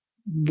right.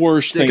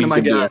 Worst thing Sticking to my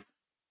you can gun. do.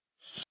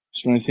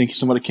 Just when I think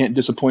somebody can't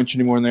disappoint you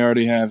any more than they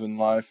already have in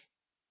life.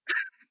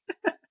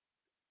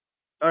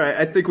 All right,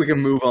 I think we can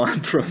move on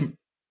from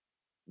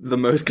the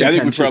most I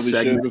contentious think we probably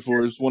segment. should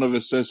before one of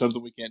us says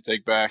something we can't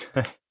take back.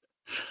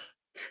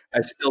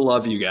 I still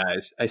love you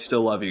guys. Hey,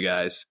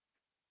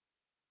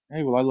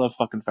 well, I love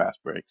fucking fast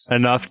breaks.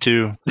 Enough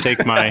to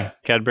take my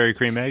Cadbury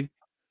Cream Egg?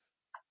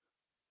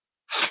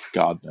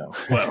 God, no.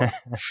 Well,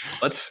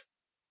 let's.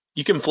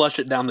 You can flush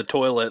it down the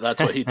toilet.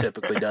 That's what he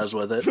typically does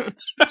with it.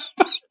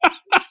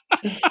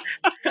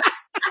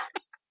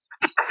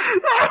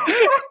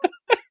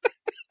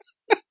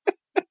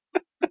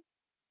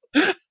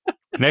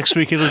 Next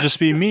week it'll just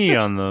be me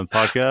on the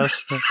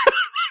podcast.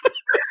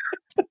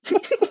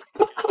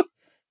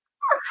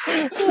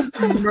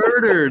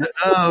 Murdered.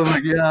 Oh my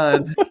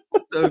god.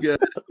 So good.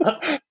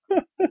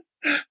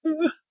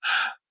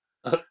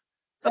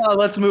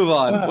 Let's move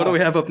on. What do we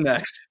have up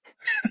next?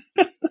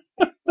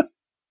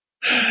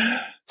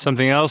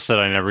 Something else that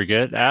I never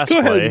get. Ass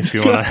Go play ahead. if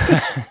you want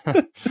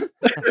to.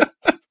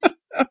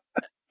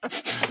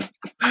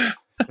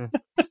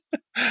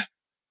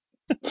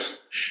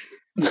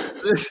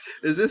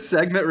 Is this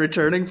segment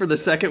returning for the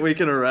second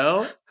week in a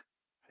row?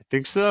 I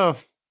think so.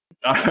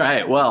 All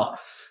right. Well,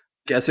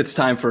 guess it's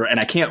time for, and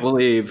I can't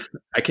believe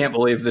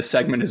this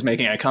segment is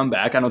making a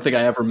comeback. I don't think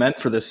I ever meant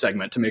for this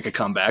segment to make a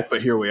comeback,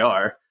 but here we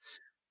are.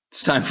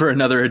 It's time for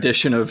another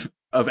edition of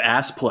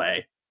Ass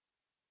Play.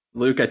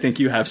 Luke, I think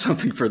you have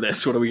something for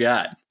this. What do we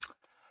got?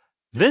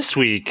 This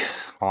week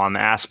on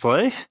Ask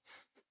Play,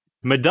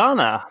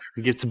 Madonna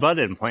gets butt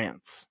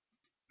implants.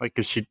 Like,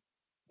 is she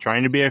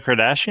trying to be a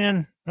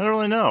Kardashian? I don't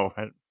really know.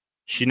 Is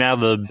she now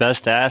the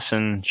best ass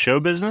in show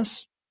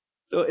business?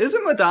 So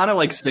isn't Madonna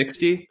like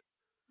 60?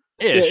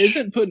 Yeah, Ish.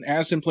 isn't putting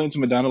ass implants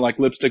in Madonna like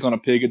lipstick on a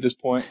pig at this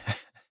point?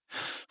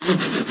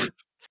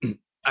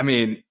 I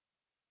mean,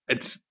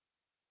 it's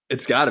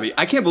got to be.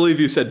 I can't believe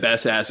you said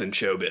best ass in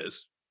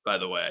showbiz, by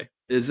the way.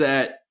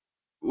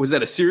 Was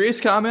that a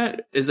serious comment?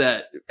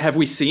 Have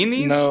we seen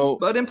these No.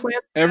 butt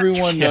implants?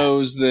 Everyone Yeah.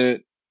 knows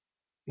that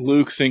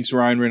Luke thinks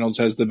Ryan Reynolds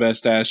has the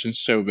best ass in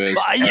showbiz.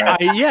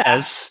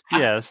 Yes.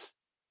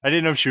 I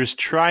didn't know if she was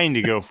trying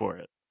to go for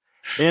it.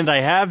 And I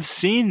have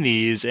seen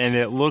these, and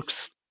it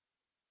looks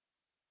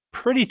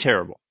pretty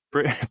terrible.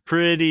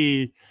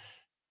 Pretty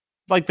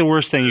like the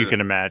worst thing you can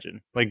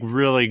imagine. Like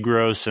really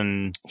gross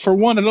and For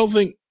one,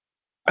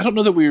 I don't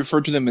know that we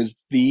refer to them as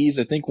these.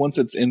 I think once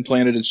it's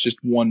implanted, it's just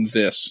one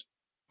this.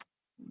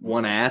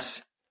 One ass.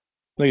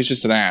 I think it's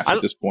just an ass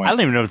at this point. I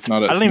don't even know if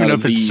Not a- I don't even not know a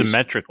if it's these.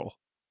 symmetrical.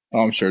 Oh,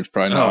 I'm sure it's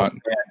probably not.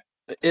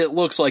 It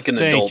looks like an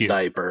Thank adult you.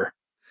 diaper.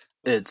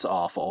 It's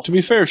awful. To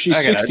be fair, if she's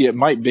I got 60, it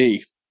might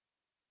be.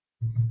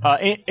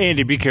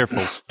 Andy, be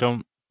careful.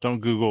 Don't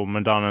Google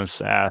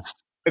Madonna's ass.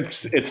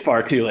 It's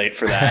far too late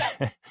for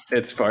that.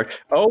 It's far.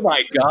 Oh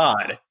my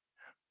god!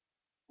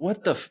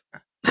 What the?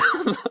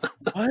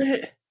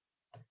 What?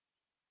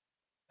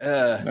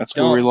 That's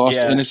where we lost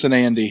innocent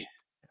Andy.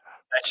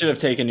 I should have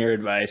taken your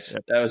advice.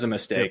 Yep. That was a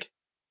mistake.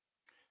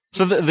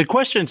 So the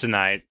question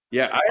tonight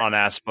Yeah, on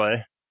Ask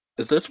Play.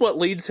 Is this what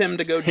leads him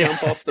to go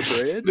jump off the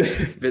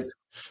bridge?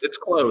 it's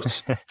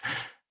close.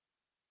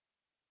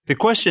 The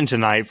question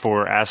tonight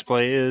for Ask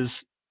Play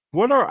is: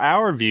 what are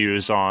our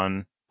views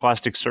on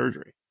plastic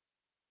surgery?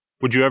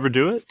 Would you ever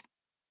do it?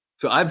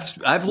 So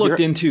I've looked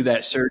into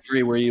that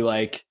surgery where you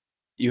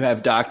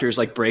have doctors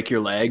like break your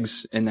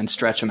legs and then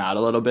stretch them out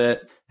a little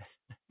bit,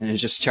 and you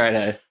just try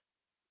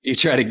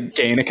to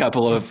gain a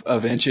couple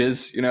of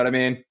inches. You know what I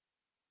mean?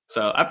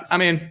 So I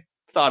mean,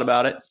 thought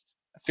about it.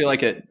 I feel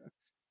like it.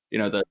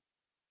 The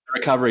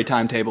recovery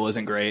timetable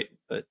isn't great,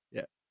 but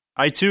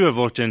I too have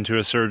looked into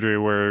a surgery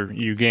where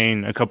you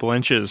gain a couple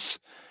inches,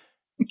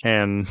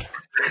 and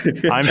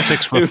I'm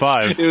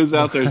 6'5". It was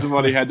out there.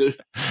 Somebody had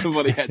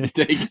to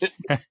take it.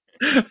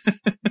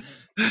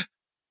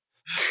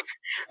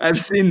 I've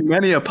seen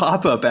many a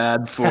pop-up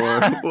ad for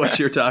what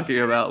you're talking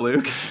about,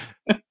 Luke.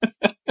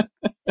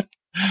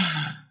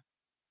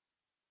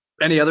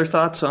 Any other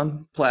thoughts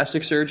on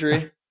plastic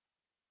surgery?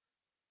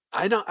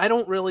 I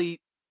don't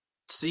really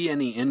see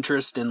any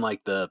interest in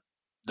like the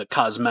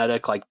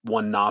cosmetic, like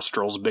one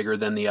nostril's bigger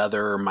than the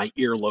other, or my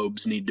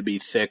earlobes need to be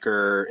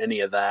thicker, or any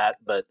of that.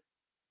 But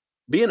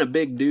being a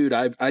big dude,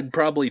 I'd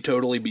probably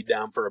totally be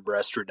down for a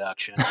breast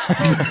reduction.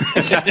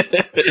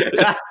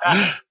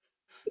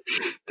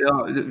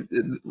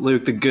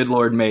 Luke, the good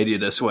Lord made you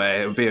this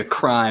way. It would be a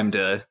crime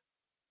to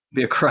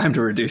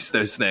reduce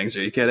those things.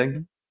 Are you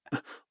kidding?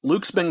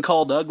 Luke's been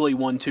called ugly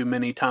one too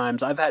many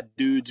times. I've had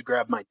dudes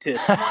grab my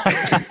tits one too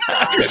many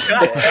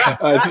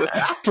times.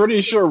 I'm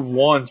pretty sure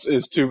once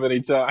is too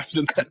many times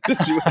in that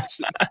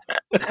situation.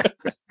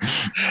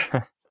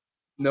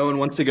 No one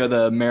wants to go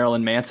the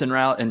Marilyn Manson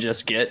route and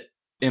just get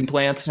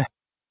implants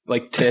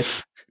like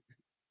tits.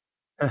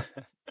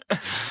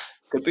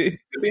 Could be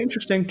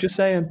interesting. Just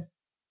saying.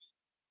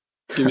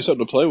 Give you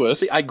something to play with.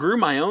 See, I grew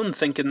my own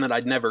thinking that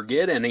I'd never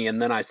get any, and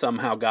then I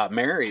somehow got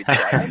married,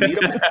 so I don't need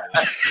them anymore.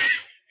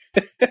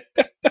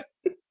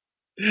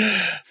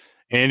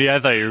 Andy, I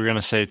thought you were going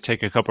to say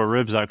take a couple of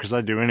ribs out because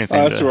I'd do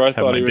anything That's to where I have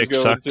thought my he was dick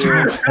going sucked.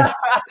 to.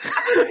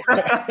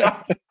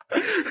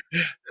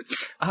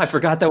 I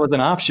forgot that was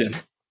an option.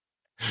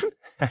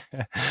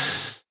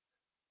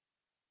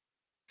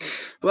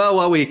 Well,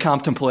 while we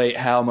contemplate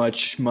how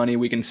much money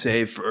we can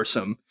save for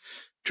some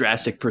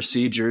drastic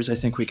procedures, I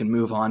think we can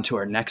move on to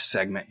our next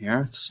segment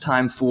here. It's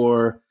time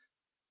for,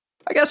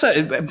 I guess,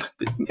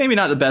 maybe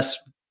not the best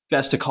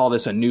to call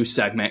this a new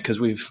segment because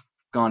we've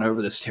gone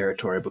over this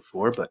territory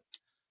before, but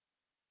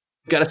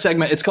we've got a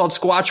segment. It's called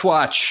Squatch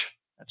Watch.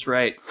 That's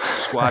right,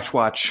 Squatch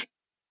Watch.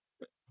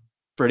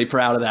 Pretty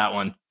proud of that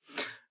one.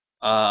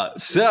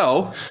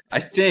 So I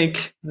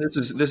think this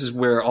is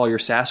where all your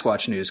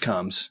Sasquatch news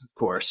comes, of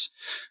course.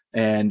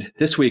 And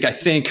this week, I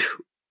think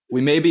we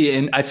may be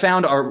in. I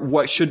found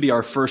what should be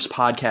our first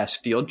podcast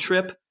field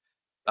trip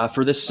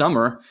for this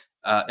summer,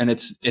 and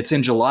it's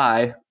in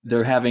July.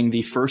 They're having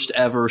the first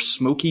ever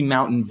Smoky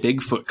Mountain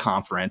Bigfoot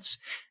Conference,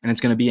 and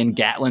it's going to be in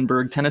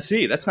Gatlinburg,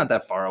 Tennessee. That's not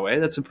that far away.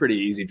 That's a pretty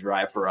easy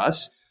drive for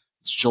us.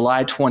 It's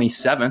July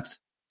 27th.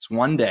 It's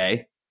one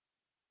day.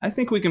 I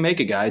think we can make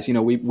it, guys.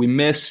 We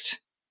missed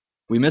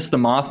the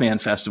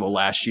Mothman Festival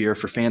last year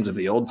for fans of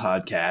the old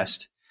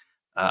podcast.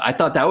 I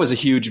thought that was a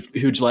huge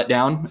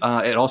letdown.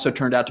 It also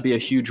turned out to be a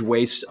huge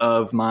waste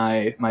of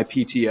my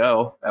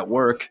PTO at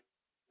work.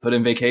 Put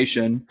in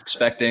vacation,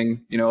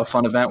 expecting a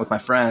fun event with my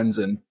friends,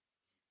 and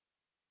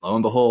lo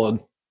and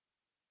behold,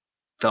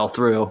 fell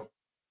through.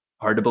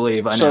 Hard to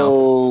believe, I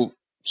know.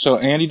 So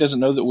Andy doesn't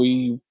know that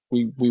we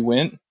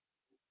went.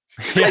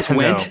 You guys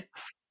went?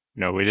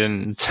 No, we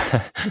didn't.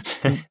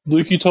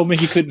 Luke, you told me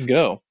he couldn't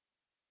go.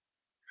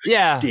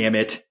 Yeah. Damn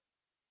it.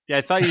 Yeah,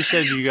 I thought you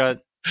said you got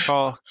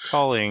called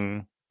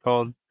in.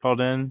 Or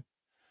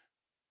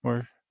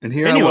And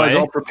here Anyway. I was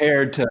all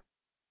prepared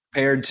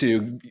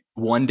to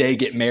one day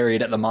get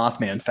married at the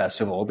Mothman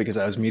Festival because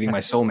I was meeting my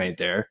soulmate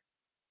there.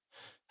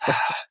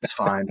 It's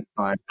fine.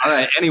 All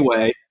right.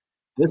 Anyway,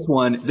 this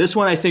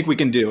one I think we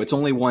can do. It's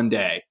only one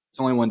day.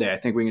 I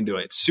think we can do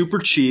it. It's super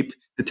cheap.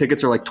 The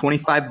tickets are like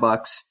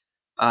 $25.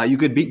 You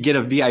could get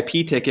a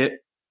VIP ticket.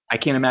 I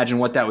can't imagine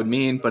what that would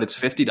mean, but it's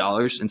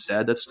 $50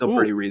 instead. That's still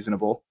pretty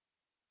reasonable.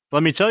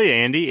 let me tell you,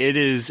 Andy, it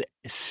is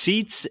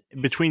seats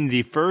between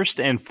the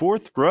first and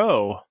fourth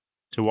row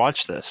to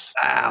watch this.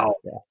 Wow.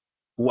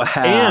 Wow.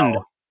 And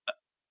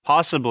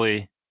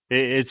possibly,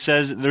 it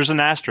says there's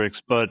an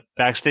asterisk, but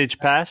backstage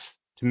pass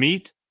to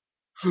meet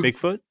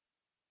Bigfoot.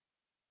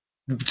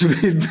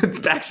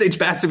 Backstage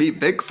pass to meet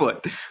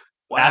Bigfoot.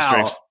 Wow.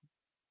 Asterisk.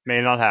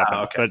 May not happen.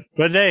 Wow, okay.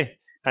 But hey,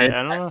 I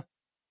don't know.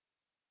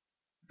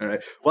 All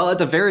right. Well, at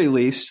the very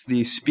least,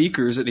 the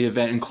speakers at the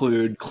event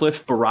include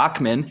Cliff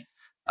Barackman,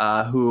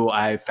 who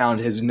I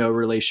found is no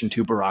relation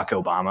to Barack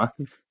Obama.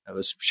 That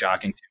was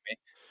shocking to me.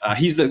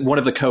 He's one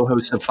of the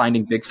co-hosts of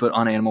Finding Bigfoot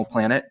on Animal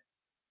Planet.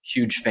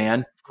 Huge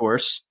fan, of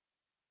course.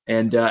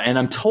 And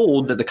I'm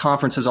told that the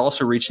conference has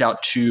also reached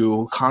out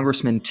to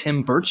Congressman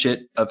Tim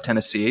Burchett of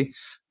Tennessee,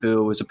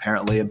 who is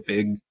apparently a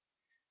big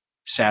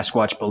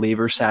Sasquatch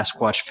believer,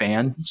 Sasquatch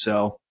fan.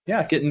 So,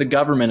 yeah, getting the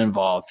government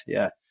involved.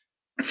 Yeah.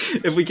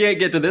 If we can't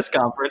get to this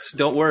conference,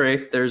 don't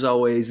worry. There's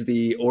always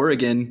the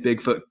Oregon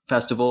Bigfoot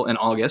Festival in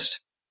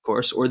August, of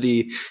course, or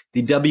the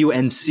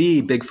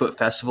WNC Bigfoot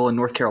Festival in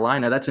North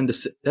Carolina. That's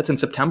in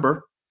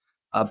September.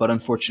 But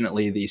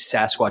unfortunately, the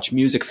Sasquatch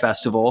Music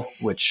Festival,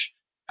 which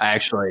I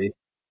actually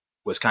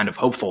was kind of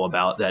hopeful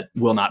about, that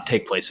will not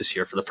take place this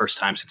year for the first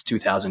time since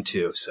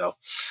 2002. So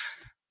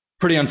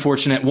pretty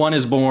unfortunate. One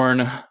is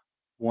born,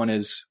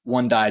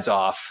 one dies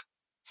off.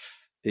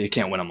 You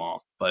can't win them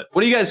all. But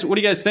what do you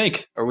guys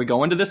think? Are we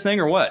going to this thing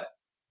or what?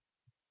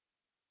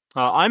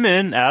 I'm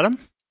in, Adam.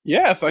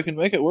 Yeah, if I can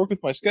make it work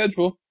with my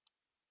schedule.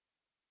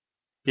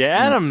 Yeah,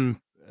 Adam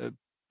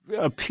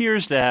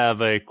appears to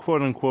have a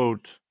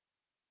quote-unquote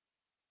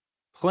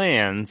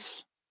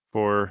plans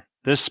for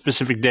this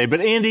specific day. But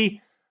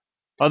Andy,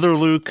 other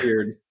Luke,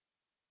 Weird.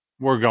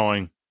 we're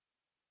going.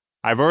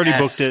 I've already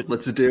booked it.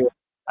 Let's do it.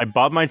 I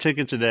bought my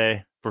ticket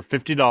today for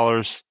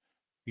 $50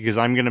 because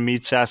I'm going to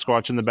meet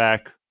Sasquatch in the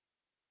back,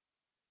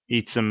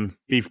 eat some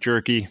beef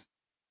jerky.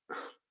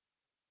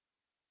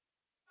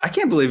 I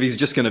can't believe he's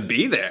just going to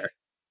be there.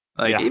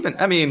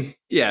 May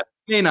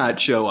not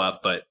show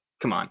up, but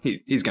come on,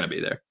 he's going to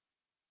be there.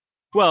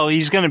 Well,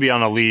 he's going to be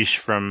on a leash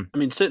from... I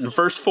mean, sitting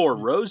first four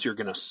rows, you're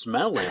going to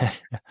smell him.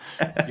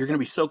 You're going to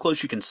be so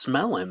close you can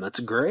smell him. That's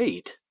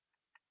great.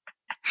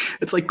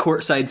 It's like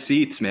courtside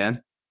seats,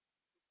 man.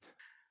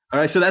 All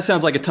right, so that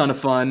sounds like a ton of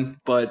fun,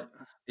 but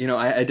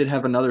I did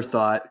have another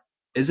thought.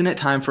 Isn't it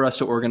time for us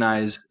to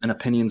organize an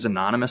Opinions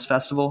Anonymous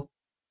festival?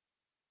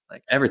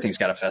 Like, everything's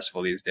got a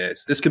festival these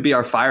days. This could be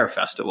our fire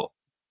festival,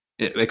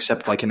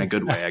 except like in a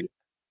good way.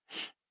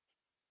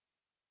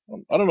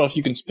 I don't know if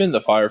you can spin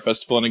the fire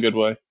festival in a good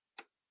way.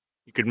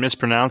 You could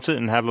mispronounce it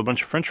and have a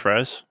bunch of French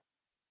fries.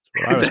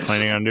 That's what I was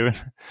planning on doing.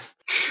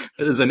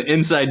 That is an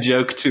inside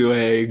joke to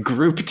a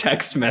group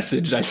text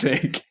message, I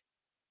think.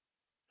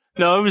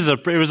 No, it was a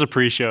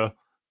pre-show.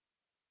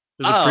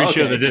 It was a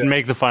pre-show that didn't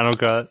make the final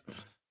cut.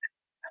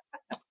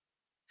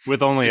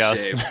 With only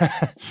us.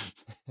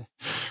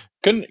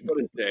 Couldn't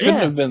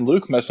have been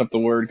Luke messing up the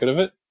word, could have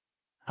it?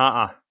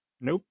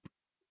 Nope.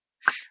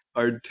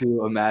 Hard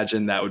to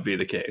imagine that would be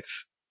the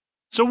case.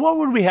 So what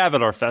would we have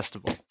at our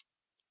festival?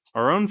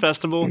 Our own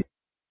festival?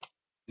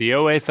 The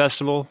OA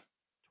Festival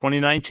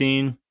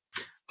 2019?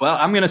 Well,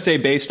 I'm going to say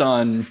based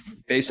on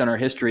our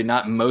history,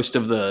 not most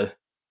of the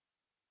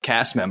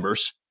cast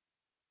members.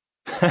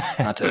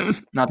 Not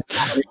to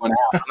call anyone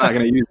out. I'm not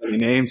going to use any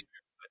names.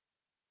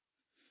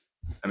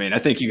 I mean, I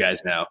think you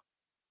guys know.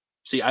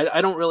 See, I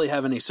don't really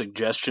have any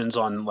suggestions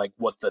on like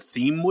what the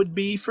theme would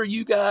be for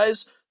you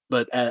guys,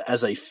 but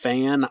as a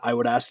fan, I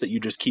would ask that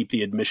you just keep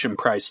the admission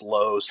price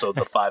low so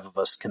the five of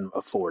us can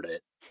afford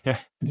it.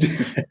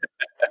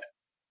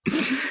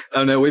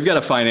 Oh no, we've got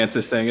to finance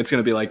this thing. It's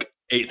going to be like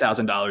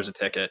 $8,000 a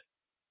ticket.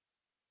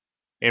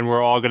 And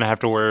we're all going to have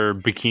to wear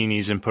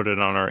bikinis and put it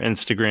on our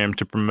Instagram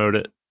to promote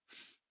it.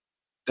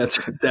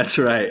 That's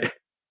right.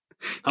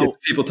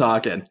 Get people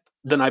talking.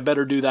 Then I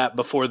better do that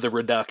before the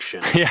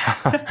reduction.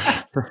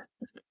 Yeah.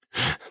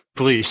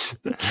 Please.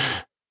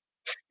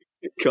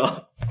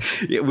 God.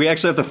 Yeah, we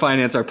actually have to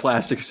finance our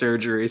plastic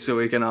surgery so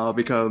we can all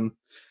become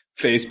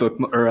Facebook.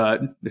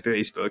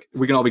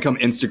 We can all become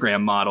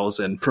Instagram models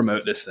and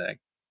promote this thing.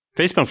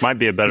 Facebook might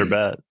be a better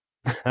bet.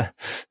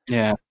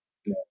 Yeah.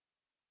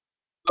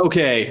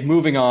 Okay,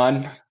 moving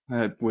on.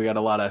 We got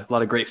a lot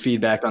of great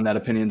feedback on that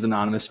Opinions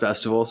Anonymous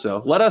festival.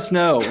 So let us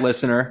know,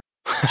 listener.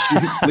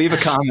 Leave a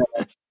comment.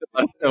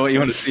 Let us know what you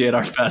want to see at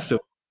our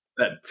festival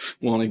that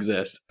won't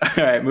exist.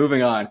 All right,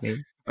 moving on.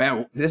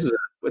 Man, this is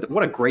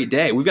What a great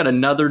day. We've got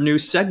another new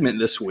segment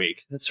this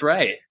week. That's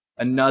right.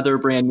 Another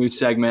brand new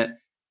segment.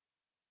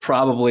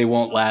 Probably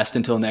won't last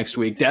until next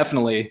week.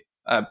 Definitely,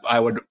 I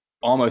would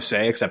almost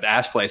say, except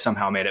AskPlay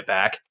somehow made it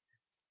back.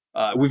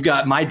 We've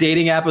got my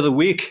dating app of the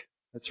week.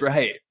 That's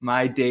right.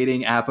 My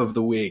dating app of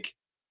the week.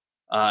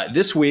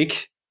 This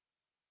week,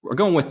 we're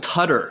going with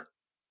Tutter.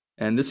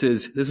 And this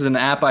is an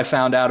app I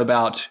found out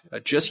about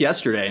just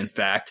yesterday, in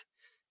fact.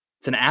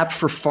 It's an app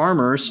for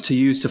farmers to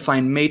use to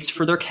find mates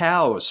for their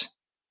cows.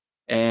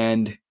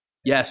 And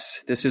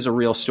yes, this is a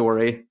real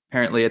story.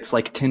 Apparently, it's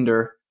like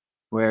Tinder,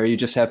 where you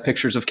just have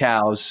pictures of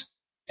cows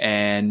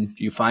and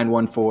you find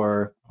one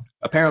for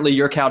apparently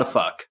your cow to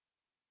fuck.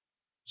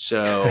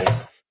 So,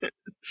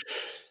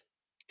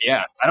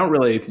 yeah, I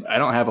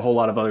don't have a whole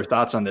lot of other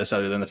thoughts on this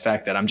other than the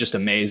fact that I'm just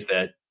amazed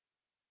that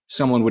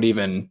someone would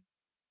even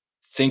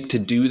think to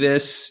do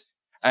this.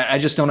 I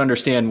just don't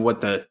understand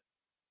what the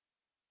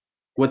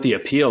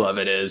appeal of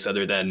it is,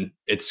 other than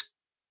it's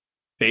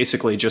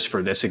basically just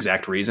for this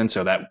exact reason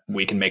so that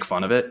we can make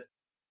fun of it.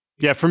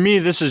 Yeah, for me,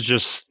 this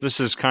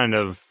is kind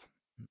of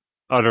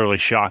utterly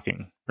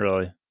shocking,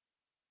 really.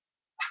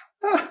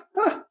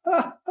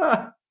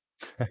 I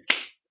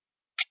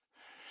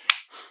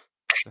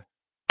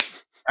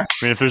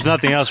mean, if there's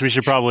nothing else, we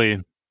should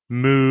probably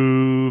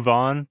move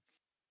on.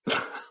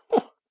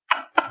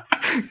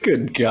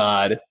 Good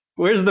God.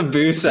 Where's the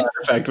boo sound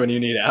effect when you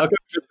need it? How come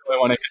you really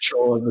want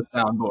control of the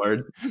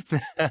soundboard?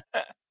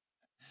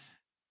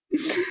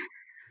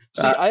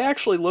 See, I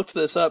actually looked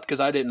this up because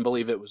I didn't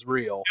believe it was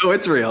real. Oh,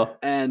 it's real.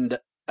 And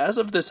as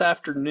of this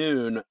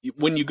afternoon,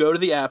 when you go to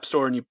the App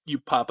Store and you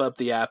pop up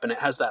the app and it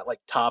has that like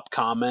top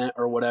comment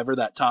or whatever,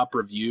 that top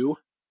review,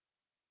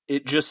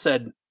 it just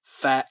said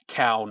fat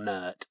cow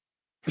nut.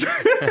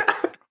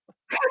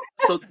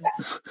 So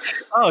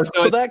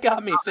that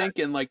got me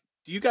thinking, like,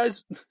 do you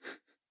guys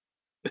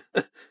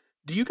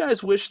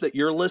wish that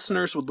your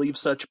listeners would leave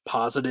such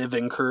positive,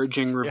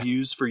 encouraging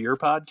reviews for your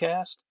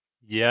podcast?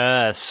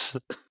 Yes.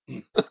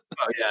 Oh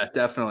yeah,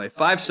 definitely.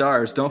 5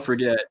 stars. Don't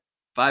forget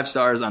 5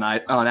 stars on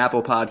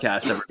Apple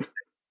Podcasts.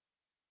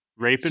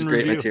 Rape and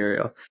great review.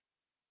 Material.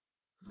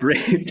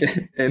 Rape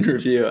and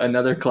review.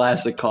 Another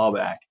classic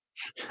callback.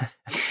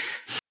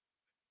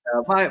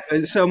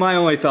 My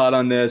only thought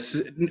on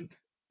this,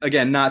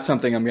 again, not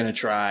something I'm going to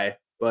try,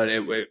 but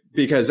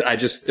because I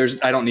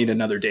don't need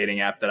another dating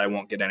app that I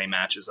won't get any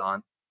matches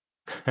on.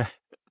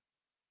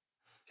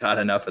 Got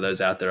enough of those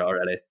out there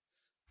already.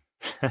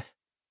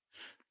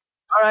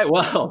 All right,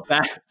 well,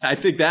 I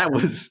think that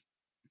was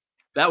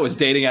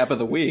dating app of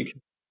the week.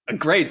 A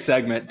great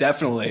segment,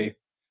 definitely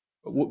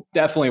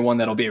one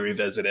that'll be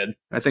revisited,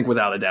 I think,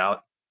 without a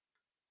doubt.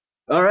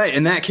 All right,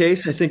 in that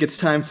case, I think it's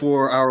time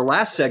for our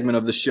last segment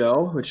of the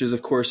show, which is,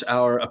 of course,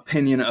 our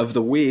opinion of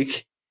the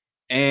week.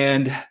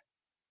 And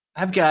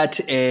I've got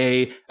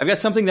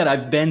something that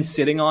I've been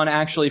sitting on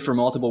actually for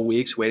multiple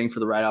weeks, waiting for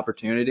the right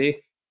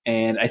opportunity.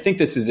 And I think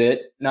this is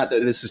it. Not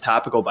that this is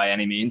topical by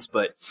any means,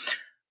 but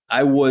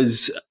I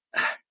was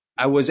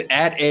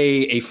at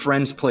a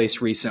friend's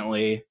place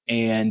recently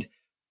and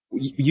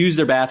used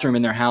their bathroom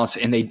in their house,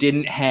 and they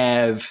didn't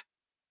have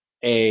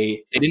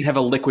a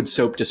liquid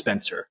soap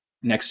dispenser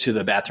next to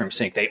the bathroom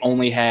sink. They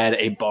only had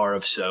a bar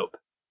of soap.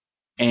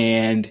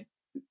 And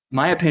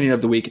my opinion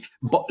of the week,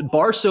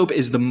 bar soap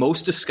is the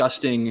most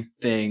disgusting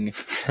thing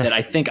that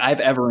I think I've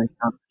ever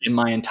encountered in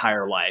my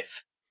entire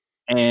life.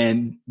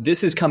 And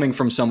this is coming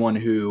from someone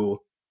who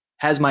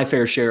has my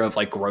fair share of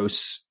like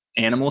gross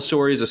animal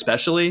stories,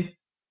 especially.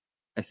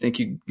 I think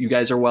you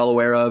guys are well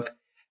aware of.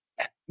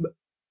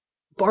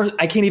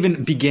 I can't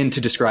even begin to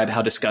describe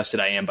how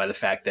disgusted I am by the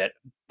fact that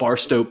bar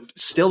soap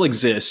still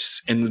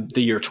exists in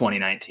the year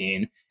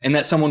 2019 and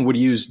that someone would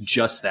use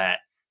just that.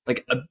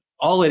 Like,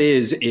 all it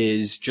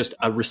is just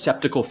a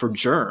receptacle for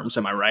germs.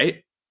 Am I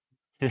right?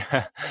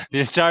 Yeah. The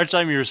entire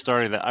time you were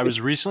starting that, I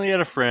was recently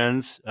at a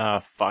friend's.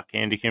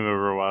 Andy came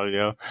over a while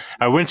ago.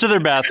 I went to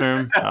their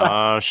bathroom.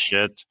 Oh,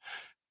 shit.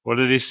 What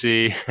did he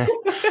see?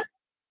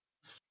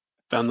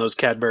 Found those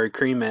Cadbury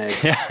cream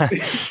eggs.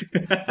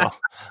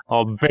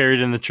 all buried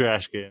in the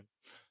trash can.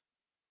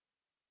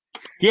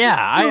 Yeah,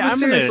 I'm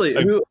seriously.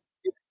 Are you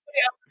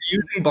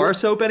using bar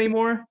soap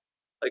anymore?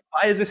 Like,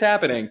 why is this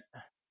happening?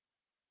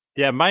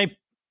 Yeah,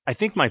 I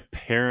think my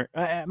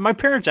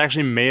parents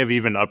actually may have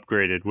even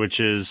upgraded,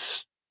 which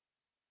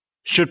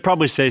should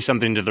probably say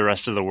something to the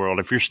rest of the world.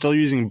 If you're still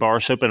using bar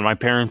soap and my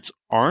parents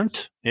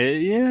aren't,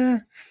 yeah,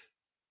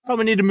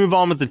 probably need to move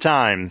on with the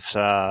times.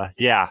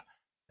 Yeah,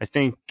 I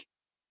think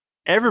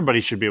everybody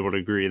should be able to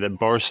agree that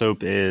bar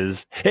soap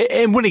is,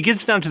 and when it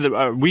gets down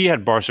to we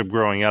had bar soap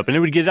growing up, and it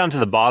would get down to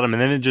the bottom,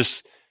 and then it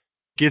just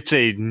gets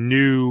a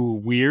new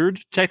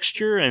weird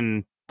texture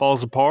and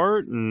falls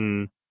apart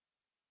and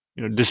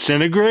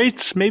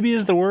disintegrates. Maybe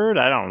is the word.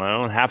 I don't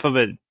know. And half of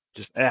it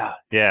just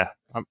yeah.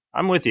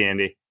 I'm with you,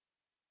 Andy.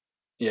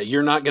 Yeah,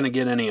 you're not going to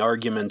get any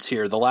arguments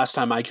here. The last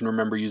time I can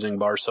remember using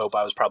bar soap,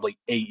 I was probably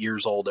 8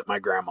 years old at my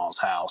grandma's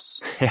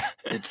house.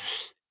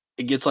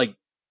 It gets like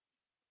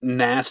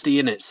nasty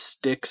and it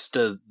sticks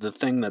to the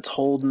thing that's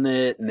holding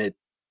it, and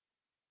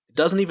It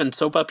doesn't even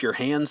soap up your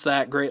hands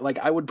that great. Like,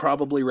 I would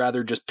probably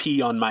rather just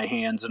pee on my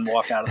hands and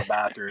walk out of the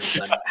bathroom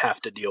than have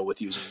to deal with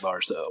using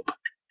bar soap.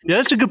 Yeah,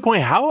 that's a good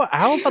point. How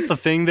about the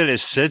thing that it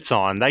sits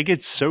on? That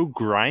gets so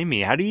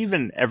grimy. How do you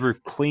even ever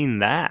clean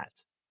that?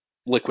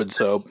 Liquid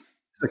soap.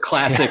 It's a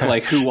classic,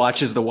 like, who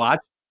watches the watch?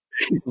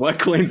 What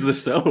cleans the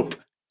soap?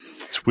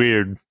 It's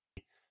weird.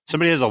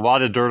 Somebody has a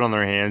lot of dirt on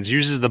their hands,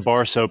 uses the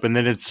bar soap, and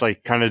then it's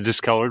like kind of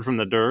discolored from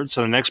the dirt.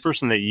 So the next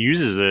person that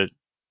uses it,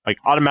 like,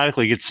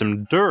 automatically gets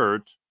some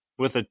dirt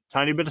with a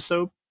tiny bit of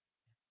soap.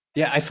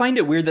 Yeah, I find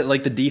it weird that,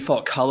 like, the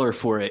default color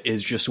for it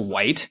is just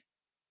white.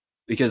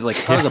 Because, like,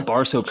 if I was a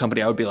bar soap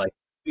company, I would be like,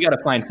 we got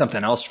to find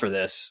something else for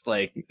this.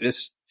 Like,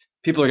 this,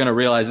 people are going to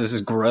realize this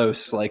is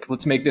gross. Like,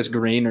 let's make this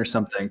green or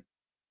something.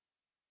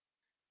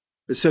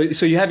 So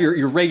you have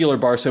your regular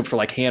bar soap for,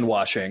 like, hand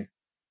washing.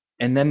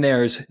 And then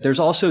there's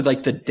also,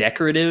 like, the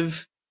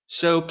decorative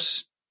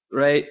soaps,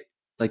 right?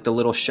 Like the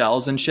little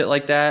shells and shit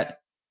like that.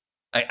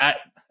 I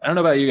don't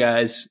know about you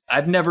guys.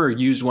 I've never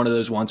used one of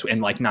those once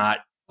and, like, not,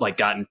 like,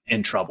 gotten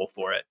in trouble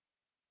for it.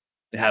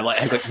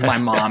 Like my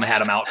mom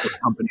had them out for the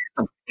company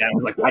or something. And I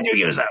was like, why'd you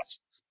use those?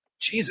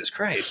 Jesus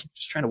Christ. I'm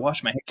just trying to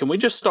wash my hands. Can we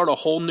just start a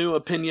whole new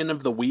opinion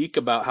of the week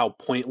about how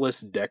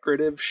pointless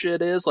decorative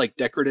shit is? Like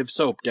decorative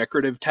soap,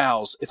 decorative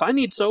towels. If I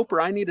need soap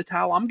or I need a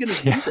towel, I'm going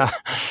to use it.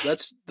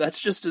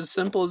 That's just as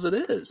simple as it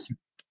is.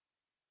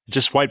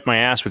 Just wipe my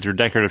ass with your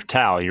decorative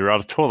towel. You're out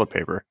of toilet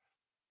paper.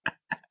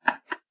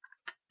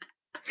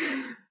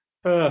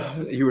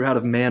 You were out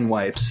of man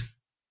wipes.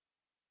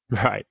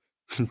 Right.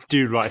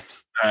 Dude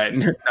wipes. All right.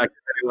 Not gonna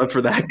love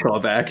for that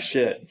callback.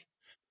 Shit.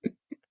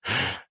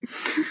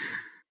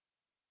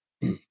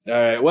 All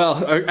right.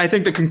 Well, I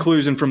think the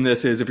conclusion from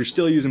this is if you're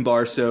still using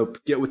bar soap,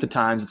 get with the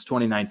times. It's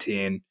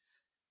 2019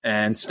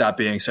 and stop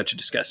being such a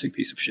disgusting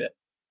piece of shit.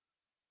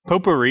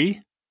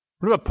 Potpourri?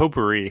 What about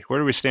potpourri? Where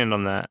do we stand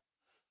on that?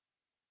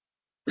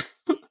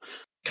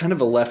 Kind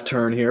of a left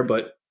turn here,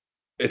 but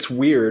it's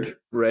weird,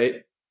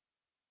 right?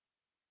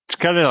 It's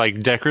kind of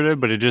like decorative,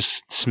 but it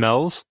just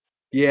smells.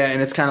 Yeah,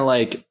 and it's kind of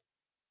like,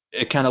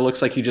 it kind of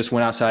looks like you just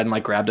went outside and,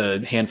 like, grabbed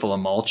a handful of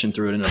mulch and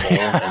threw it in a bowl.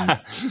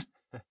 And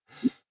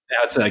now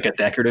it's like a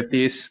decorative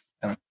piece.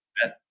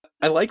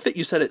 I like that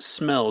you said it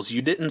smells.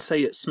 You didn't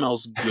say it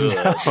smells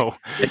good. No.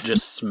 It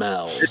just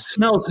smells. It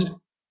smells,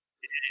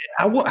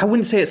 I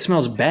wouldn't say it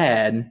smells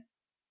bad.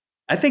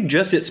 I think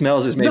just it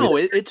smells is maybe. No,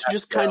 it's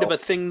just kind of a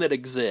thing that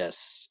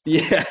exists.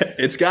 Yeah,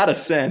 it's got a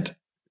scent.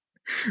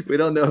 We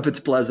don't know if it's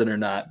pleasant or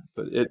not,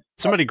 but it.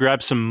 Somebody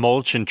grabbed some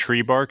mulch and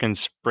tree bark and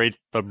sprayed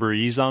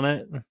Febreze on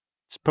it.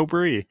 It's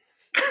potpourri.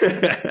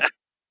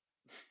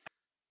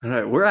 All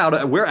right, we're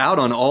out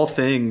on all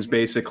things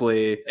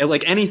basically.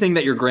 Like anything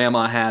that your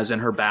grandma has in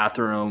her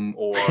bathroom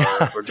or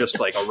just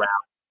like around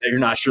that you're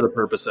not sure the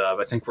purpose of.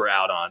 I think we're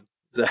out on.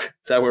 Is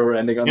that where we're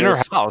ending on in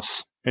this? her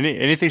house?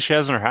 Anything she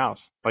has in her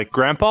house, like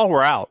Grandpa,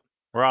 we're out.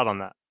 We're out on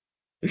that.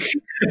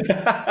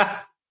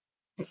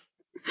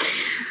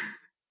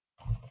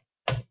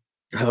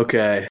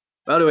 Okay.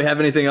 Well, do we have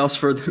anything else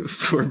for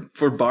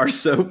bar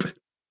soap?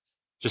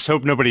 Just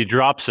hope nobody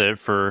drops it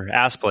for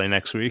ass play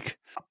next week.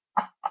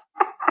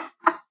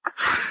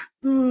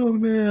 Oh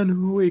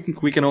man, we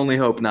can only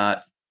hope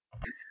not.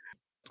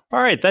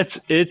 All right, that's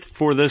it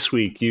for this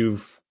week.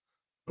 You've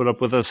put up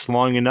with us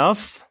long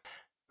enough.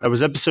 That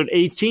was episode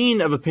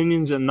 18 of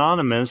Opinions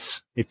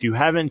Anonymous. If you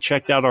haven't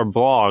checked out our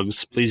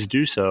blogs, please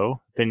do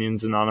so.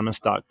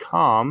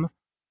 opinionsanonymous.com.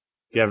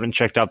 If you haven't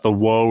checked out the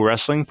Whoa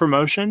Wrestling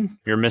promotion,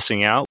 you're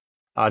missing out.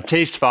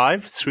 Taste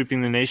 5,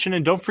 sweeping the nation.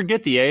 And don't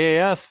forget the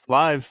AAF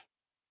live.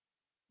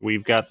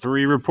 We've got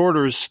 3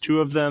 reporters.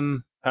 2 of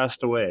them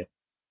passed away.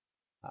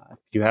 If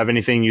you have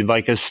anything you'd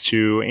like us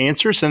to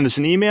answer, send us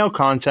an email,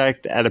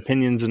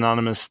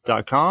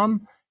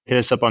 contact@opinionsanonymous.com. Hit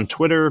us up on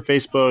Twitter,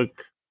 Facebook,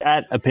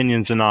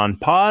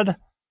 @opinionsanonpod.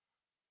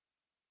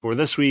 For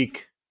this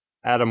week,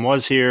 Adam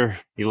was here.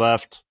 He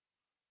left.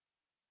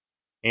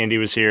 Andy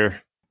was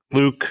here.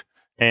 Luke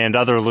and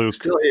other Luke.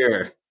 Still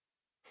here.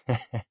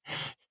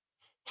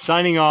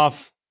 Signing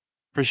off.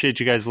 Appreciate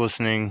you guys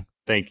listening.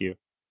 Thank you.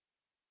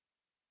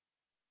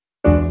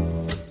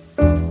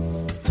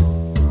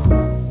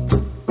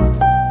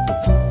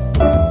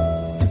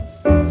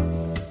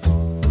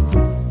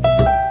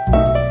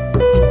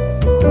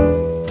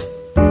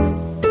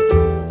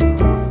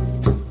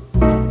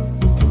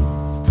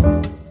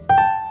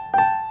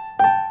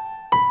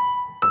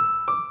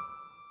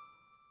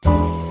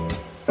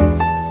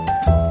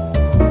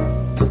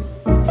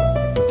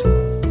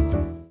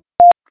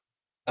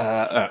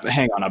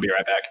 Hang on, I'll be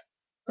right back.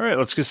 All right,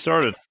 let's get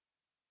started.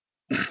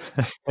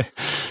 What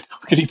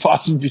could he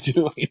possibly be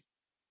doing?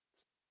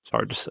 It's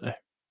hard to say.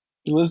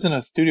 He lives in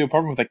a studio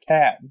apartment with a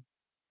cat.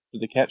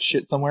 Did the cat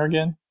shit somewhere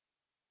again?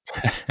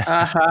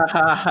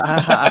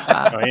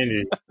 Oh,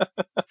 Andy.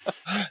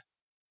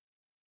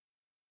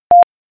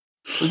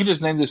 We can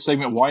just name this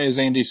segment, Why is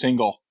Andy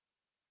Single?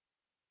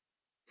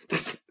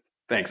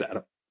 Thanks,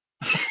 Adam.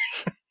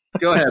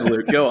 Go ahead,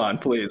 Luke. Go on,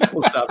 please.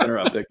 We'll stop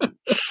interrupting.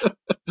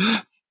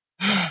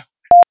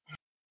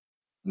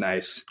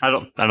 Nice. I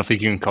don't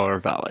think you can call her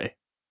valet.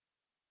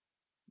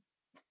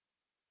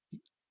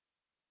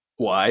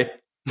 Why?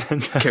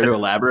 Care to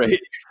elaborate?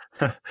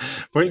 Wait,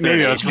 there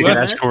maybe an I'll age take limit an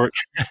there? escort.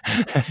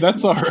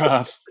 That's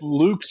our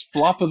Luke's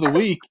flop of the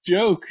week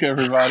joke,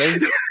 everybody.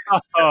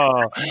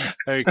 Oh,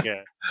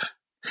 okay.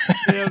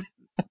 Yeah,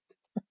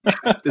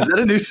 Is that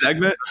a new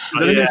segment? Is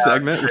that a new Yeah.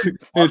 segment?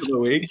 Flop of the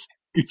week?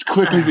 It's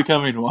quickly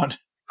becoming one.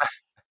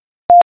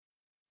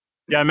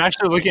 yeah, I'm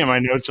actually looking at my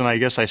notes, and I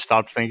guess I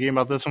stopped thinking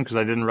about this one because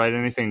I didn't write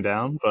anything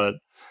down. But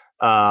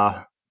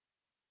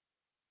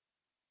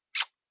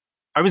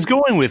I was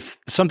going with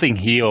something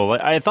heel.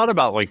 I thought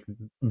about like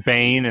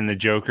Bane and the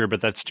Joker,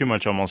 but that's too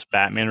much almost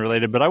Batman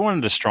related. But I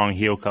wanted a strong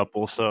heel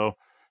couple, so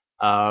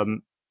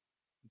Bane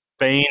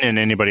and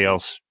anybody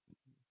else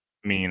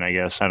mean, I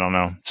guess. I don't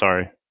know.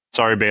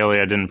 Sorry, Bailey,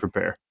 I didn't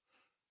prepare.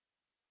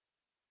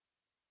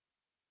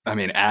 I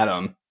mean,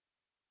 Adam,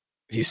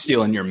 he's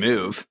stealing your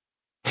move.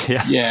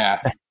 Yeah,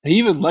 Yeah. He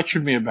even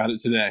lectured me about it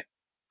today.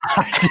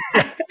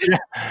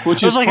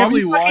 Which I is was like, have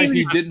probably you why fucking he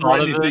even didn't thought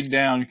write of anything this?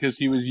 down, because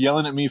he was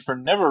yelling at me for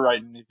never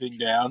writing anything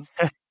down.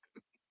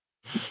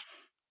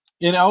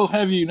 And I'll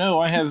have you know,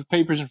 I have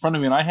papers in front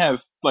of me, and I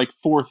have like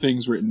 4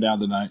 things written down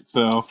tonight.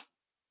 So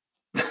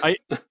I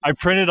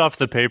printed off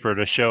the paper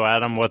to show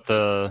Adam what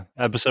the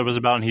episode was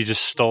about, and he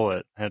just stole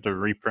it. I had to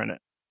reprint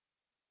it.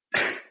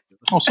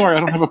 oh, sorry, I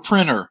don't have a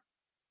printer.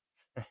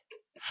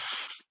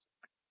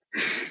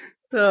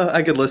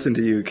 I could listen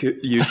to you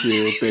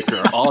two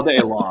bicker all day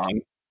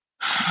long.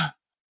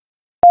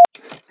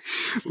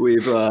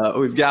 We've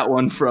got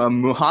one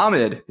from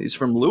Muhammad. He's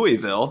from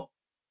Louisville.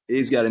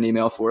 He's got an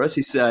email for us.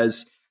 He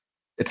says,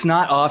 "It's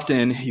not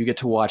often you get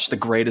to watch the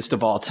greatest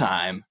of all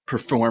time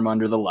perform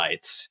under the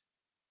lights.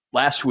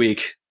 Last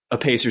week, a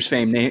Pacers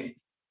fame name."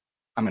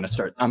 I'm going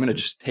to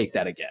just take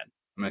that again.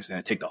 I'm just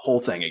going to take the whole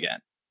thing again.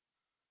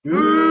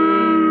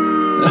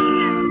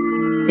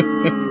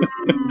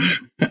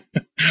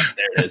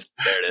 There it is.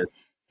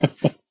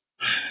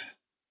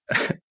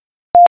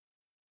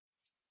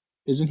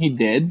 Isn't he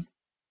dead?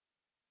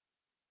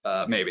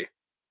 Maybe.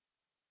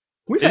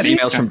 We've Is had he?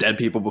 emails from dead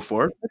people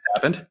before. It's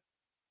happened.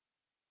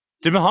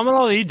 Did Muhammad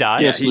Ali die?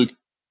 Yes, he- Luke.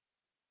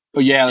 Oh,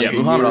 yeah. Like Yeah, a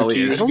Muhammad year or Ali 2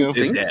 years is- I ago. don't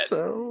think dead.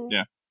 so.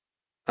 Yeah.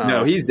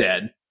 No, he's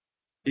dead.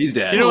 He's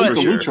dead. You know what? for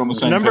So sure. Luke's on the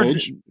same Number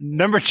page.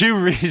 number 2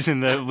 reason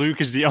that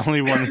Luke is the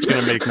only one that's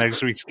going to make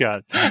next week's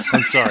cut.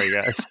 I'm sorry,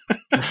 guys.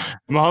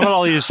 Muhammad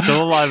Ali is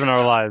still alive in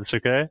our lives.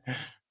 Okay.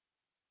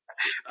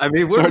 I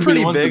mean, Sorry we're to be the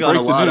pretty ones to big on a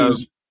break the lot of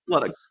news.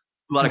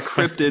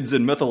 cryptids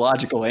and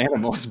mythological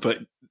animals, but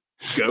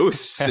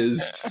ghosts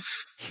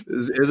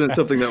isn't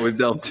something that we've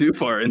delved too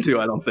far into,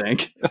 I don't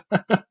think.